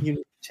you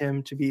need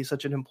Tim to be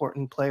such an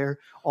important player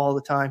all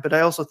the time. But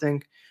I also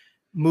think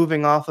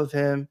moving off of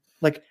him,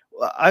 like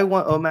I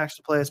want Omax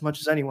to play as much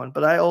as anyone,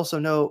 but I also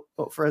know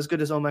for as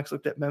good as Omax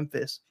looked at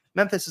Memphis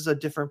is a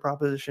different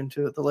proposition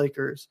to the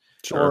Lakers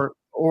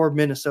or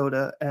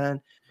Minnesota. And,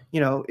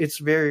 it's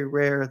very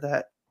rare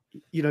that,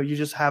 you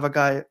just have a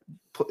guy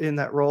put in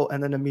that role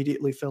and then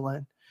immediately fill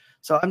in.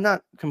 So I'm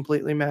not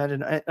completely mad.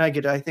 And I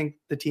get it. I think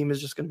the team is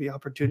just going to be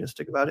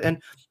opportunistic about it.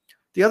 And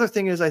the other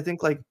thing is, I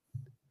think like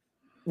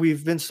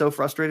we've been so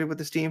frustrated with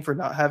this team for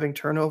not having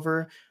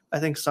turnover. I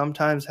think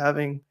sometimes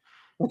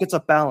it's a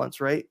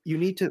balance, right? You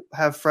need to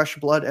have fresh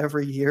blood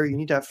every year. You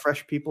need to have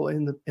fresh people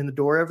in the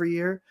door every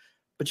year,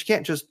 but you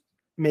can't just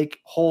make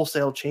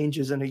wholesale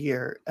changes in a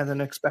year and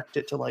then expect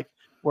it to like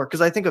work.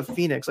 Because I think of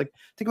Phoenix, like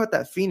think about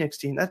that Phoenix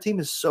team. That team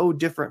is so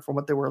different from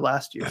what they were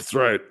last year. That's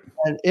right.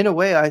 And in a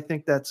way, I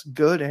think that's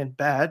good and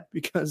bad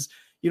because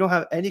you don't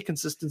have any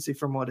consistency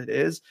from what it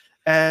is.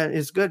 And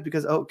it's good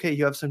because, okay,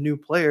 you have some new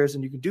players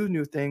and you can do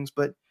new things,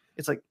 but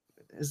it's like,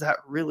 is that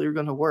really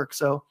going to work?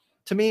 So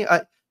to me,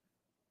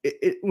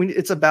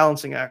 it's a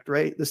balancing act,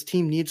 right? This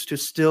team needs to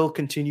still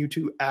continue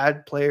to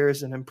add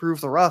players and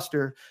improve the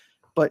roster,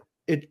 but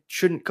it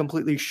shouldn't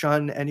completely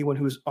shun anyone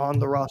who's on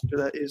the roster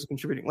that is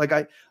contributing. Like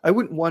I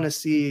wouldn't want to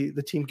see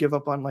the team give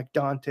up on like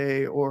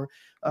Dante or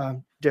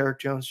Derek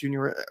Jones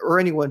Jr. or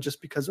anyone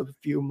just because of a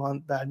few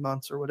bad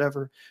months or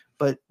whatever.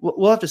 But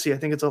we'll have to see. I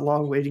think it's a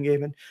long waiting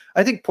game, and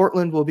I think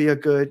Portland will be a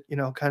good,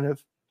 kind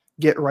of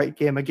get right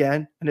game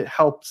again, and it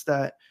helps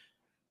that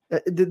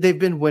they've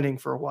been winning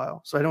for a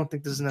while. So I don't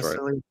think this is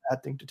necessarily a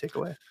bad thing to take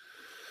away.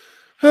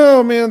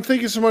 Oh man,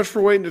 thank you so much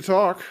for waiting to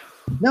talk.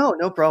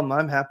 No problem.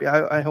 I'm happy.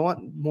 I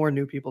want more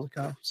new people to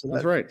come. So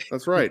that's right.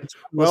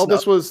 Well,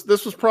 this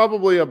was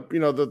probably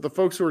the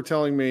folks who are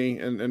telling me,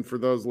 and for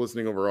those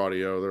listening over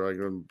audio, they're like,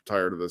 I'm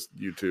tired of this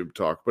YouTube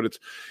talk. But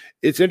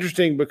it's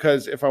interesting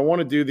because if I want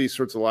to do these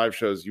sorts of live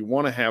shows, you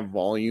want to have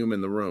volume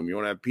in the room. You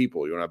want to have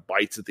people. You want to have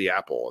bites at the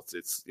apple.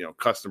 It's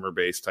customer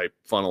based type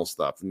funnel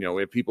stuff. And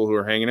we have people who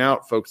are hanging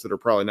out, folks that are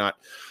probably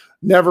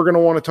never going to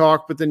want to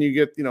talk, but then you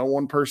get,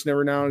 one person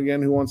every now and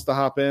again who wants to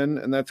hop in,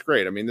 and that's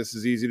great. I mean, this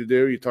is easy to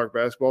do. You talk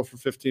basketball for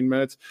 15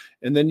 minutes,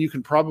 and then you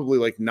can probably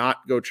like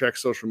not go check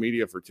social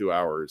media for 2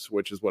 hours,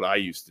 which is what I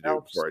used to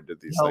do before I did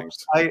these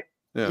things.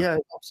 Yeah.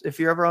 If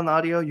you're ever on the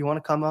audio, you want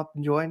to come up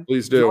and join,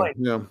 please do. Join.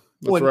 Yeah,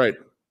 that's right.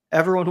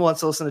 Everyone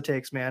wants to listen to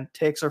takes, man.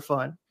 Takes are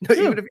fun.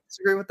 Even if you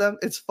disagree with them,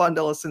 it's fun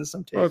to listen to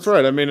some takes. Oh, that's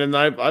right. I mean, and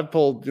I've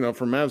pulled,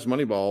 from Mavs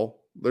Moneyball,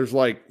 there's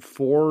like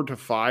 4 to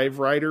 5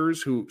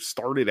 writers who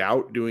started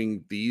out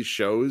doing these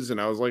shows, and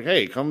I was like,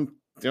 hey, come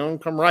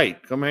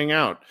write, come hang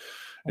out.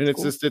 And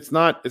it's cool.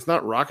 it's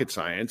not rocket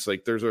science.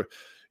 Like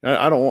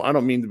I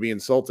don't mean to be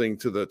insulting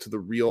to the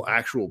real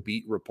actual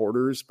beat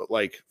reporters, but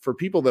like for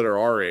people that are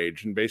our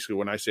age, and basically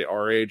when I say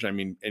our age, I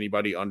mean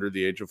anybody under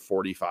the age of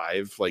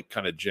 45, like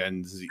kind of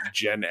Gen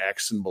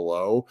X and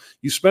below,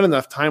 you spend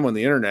enough time on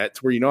the internet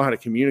to where you know how to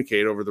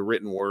communicate over the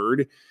written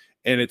word.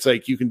 And it's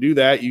like you can do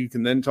that. You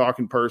can then talk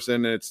in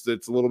person. And it's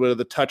a little bit of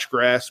the touch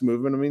grass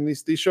movement. I mean,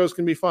 these shows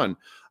can be fun.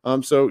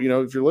 So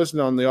if you're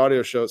listening on the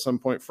audio show at some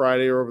point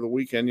Friday or over the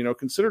weekend,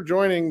 consider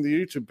joining the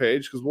YouTube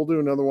page because we'll do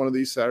another one of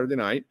these Saturday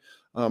night.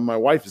 My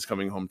wife is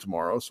coming home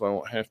tomorrow, so I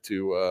won't have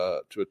to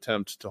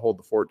attempt to hold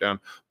the fort down.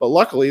 But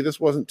luckily, this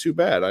wasn't too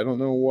bad. I don't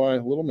know why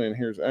little man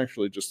here is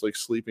actually just like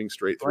sleeping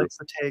straight through. Likes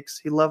the takes.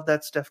 He loved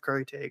that Steph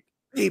Curry take.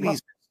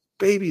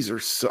 Babies are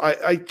so.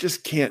 I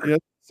just can't.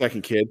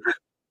 Second kid.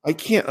 I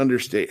can't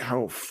understate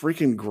how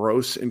freaking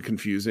gross and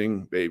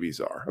confusing babies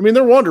are. I mean,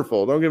 they're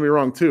wonderful. Don't get me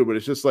wrong, too. But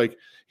it's just like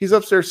he's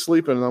upstairs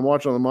sleeping, and I'm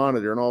watching on the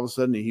monitor, and all of a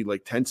sudden he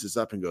like tenses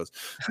up and goes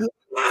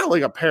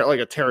like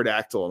a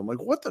pterodactyl. And I'm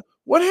like,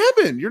 what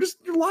happened? You're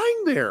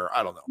lying there.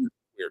 I don't know.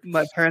 Weird.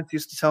 My parents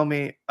used to tell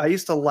me I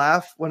used to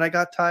laugh when I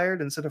got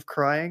tired instead of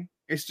crying.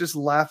 I used to just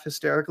laugh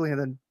hysterically and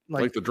then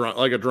like a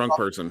drunk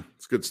person.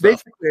 It's good stuff.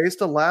 Basically, I used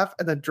to laugh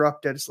and then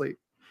drop dead asleep,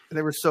 and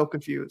they were so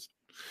confused.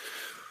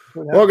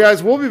 Well,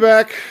 guys, we'll be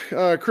back.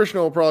 Krishna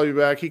will probably be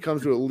back. He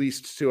comes to at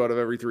least 2 out of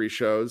every 3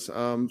 shows.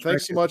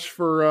 Thanks so much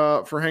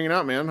for hanging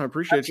out, man. I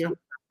appreciate you.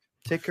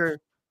 Take care.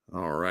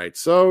 All right.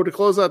 So to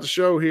close out the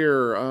show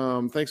here,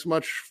 thanks so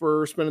much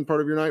for spending part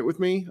of your night with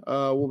me.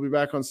 We'll be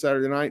back on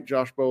Saturday night.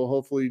 Josh Bowe will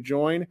hopefully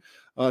join.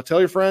 Tell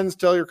your friends,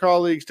 tell your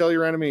colleagues, tell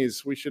your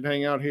enemies. We should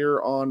hang out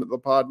here on the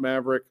Pod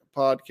Maverick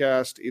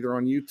podcast, either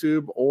on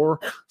YouTube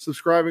or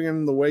subscribing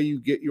in the way you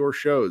get your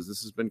shows.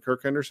 This has been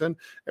Kirk Henderson.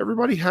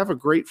 Everybody have a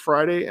great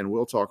Friday, and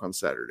we'll talk on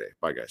Saturday.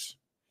 Bye, guys.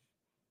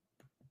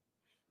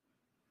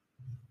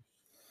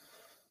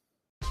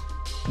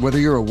 Whether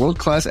you're a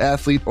world-class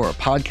athlete or a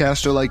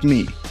podcaster like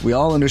me, we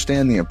all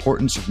understand the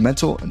importance of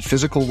mental and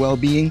physical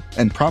well-being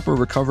and proper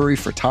recovery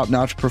for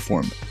top-notch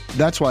performance.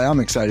 That's why I'm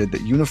excited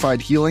that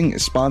Unified Healing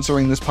is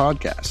sponsoring this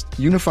podcast.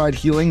 Unified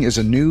Healing is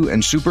a new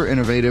and super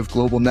innovative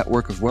global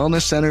network of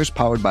wellness centers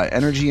powered by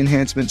Energy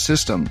Enhancement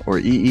System, or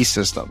EE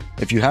System.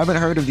 If you haven't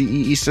heard of the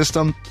EE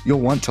System, you'll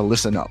want to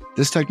listen up.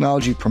 This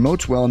technology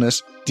promotes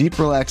wellness, deep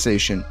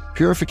relaxation,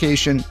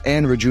 purification,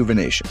 and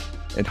rejuvenation.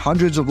 At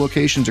hundreds of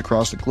locations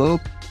across the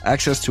globe,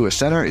 access to a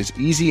center is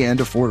easy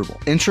and affordable.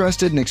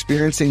 Interested in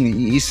experiencing the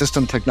EE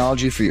System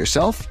technology for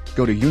yourself?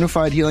 Go to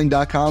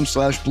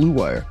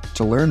unifiedhealing.com/bluewire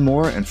to learn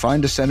more and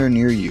find a center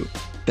near you.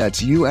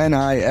 That's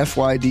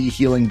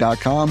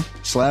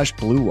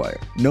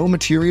unifydhealing.com/bluewire. No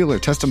material or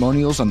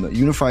testimonials on the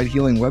Unified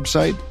Healing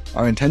website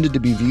are intended to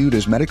be viewed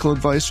as medical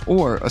advice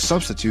or a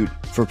substitute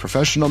for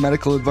professional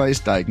medical advice,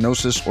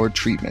 diagnosis, or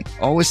treatment.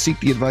 Always seek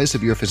the advice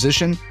of your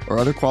physician or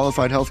other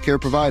qualified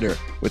healthcare provider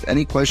with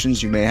any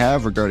questions you may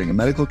have regarding a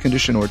medical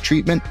condition or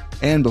treatment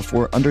and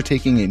before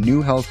undertaking a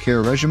new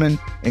healthcare regimen,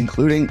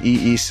 including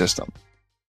EE System.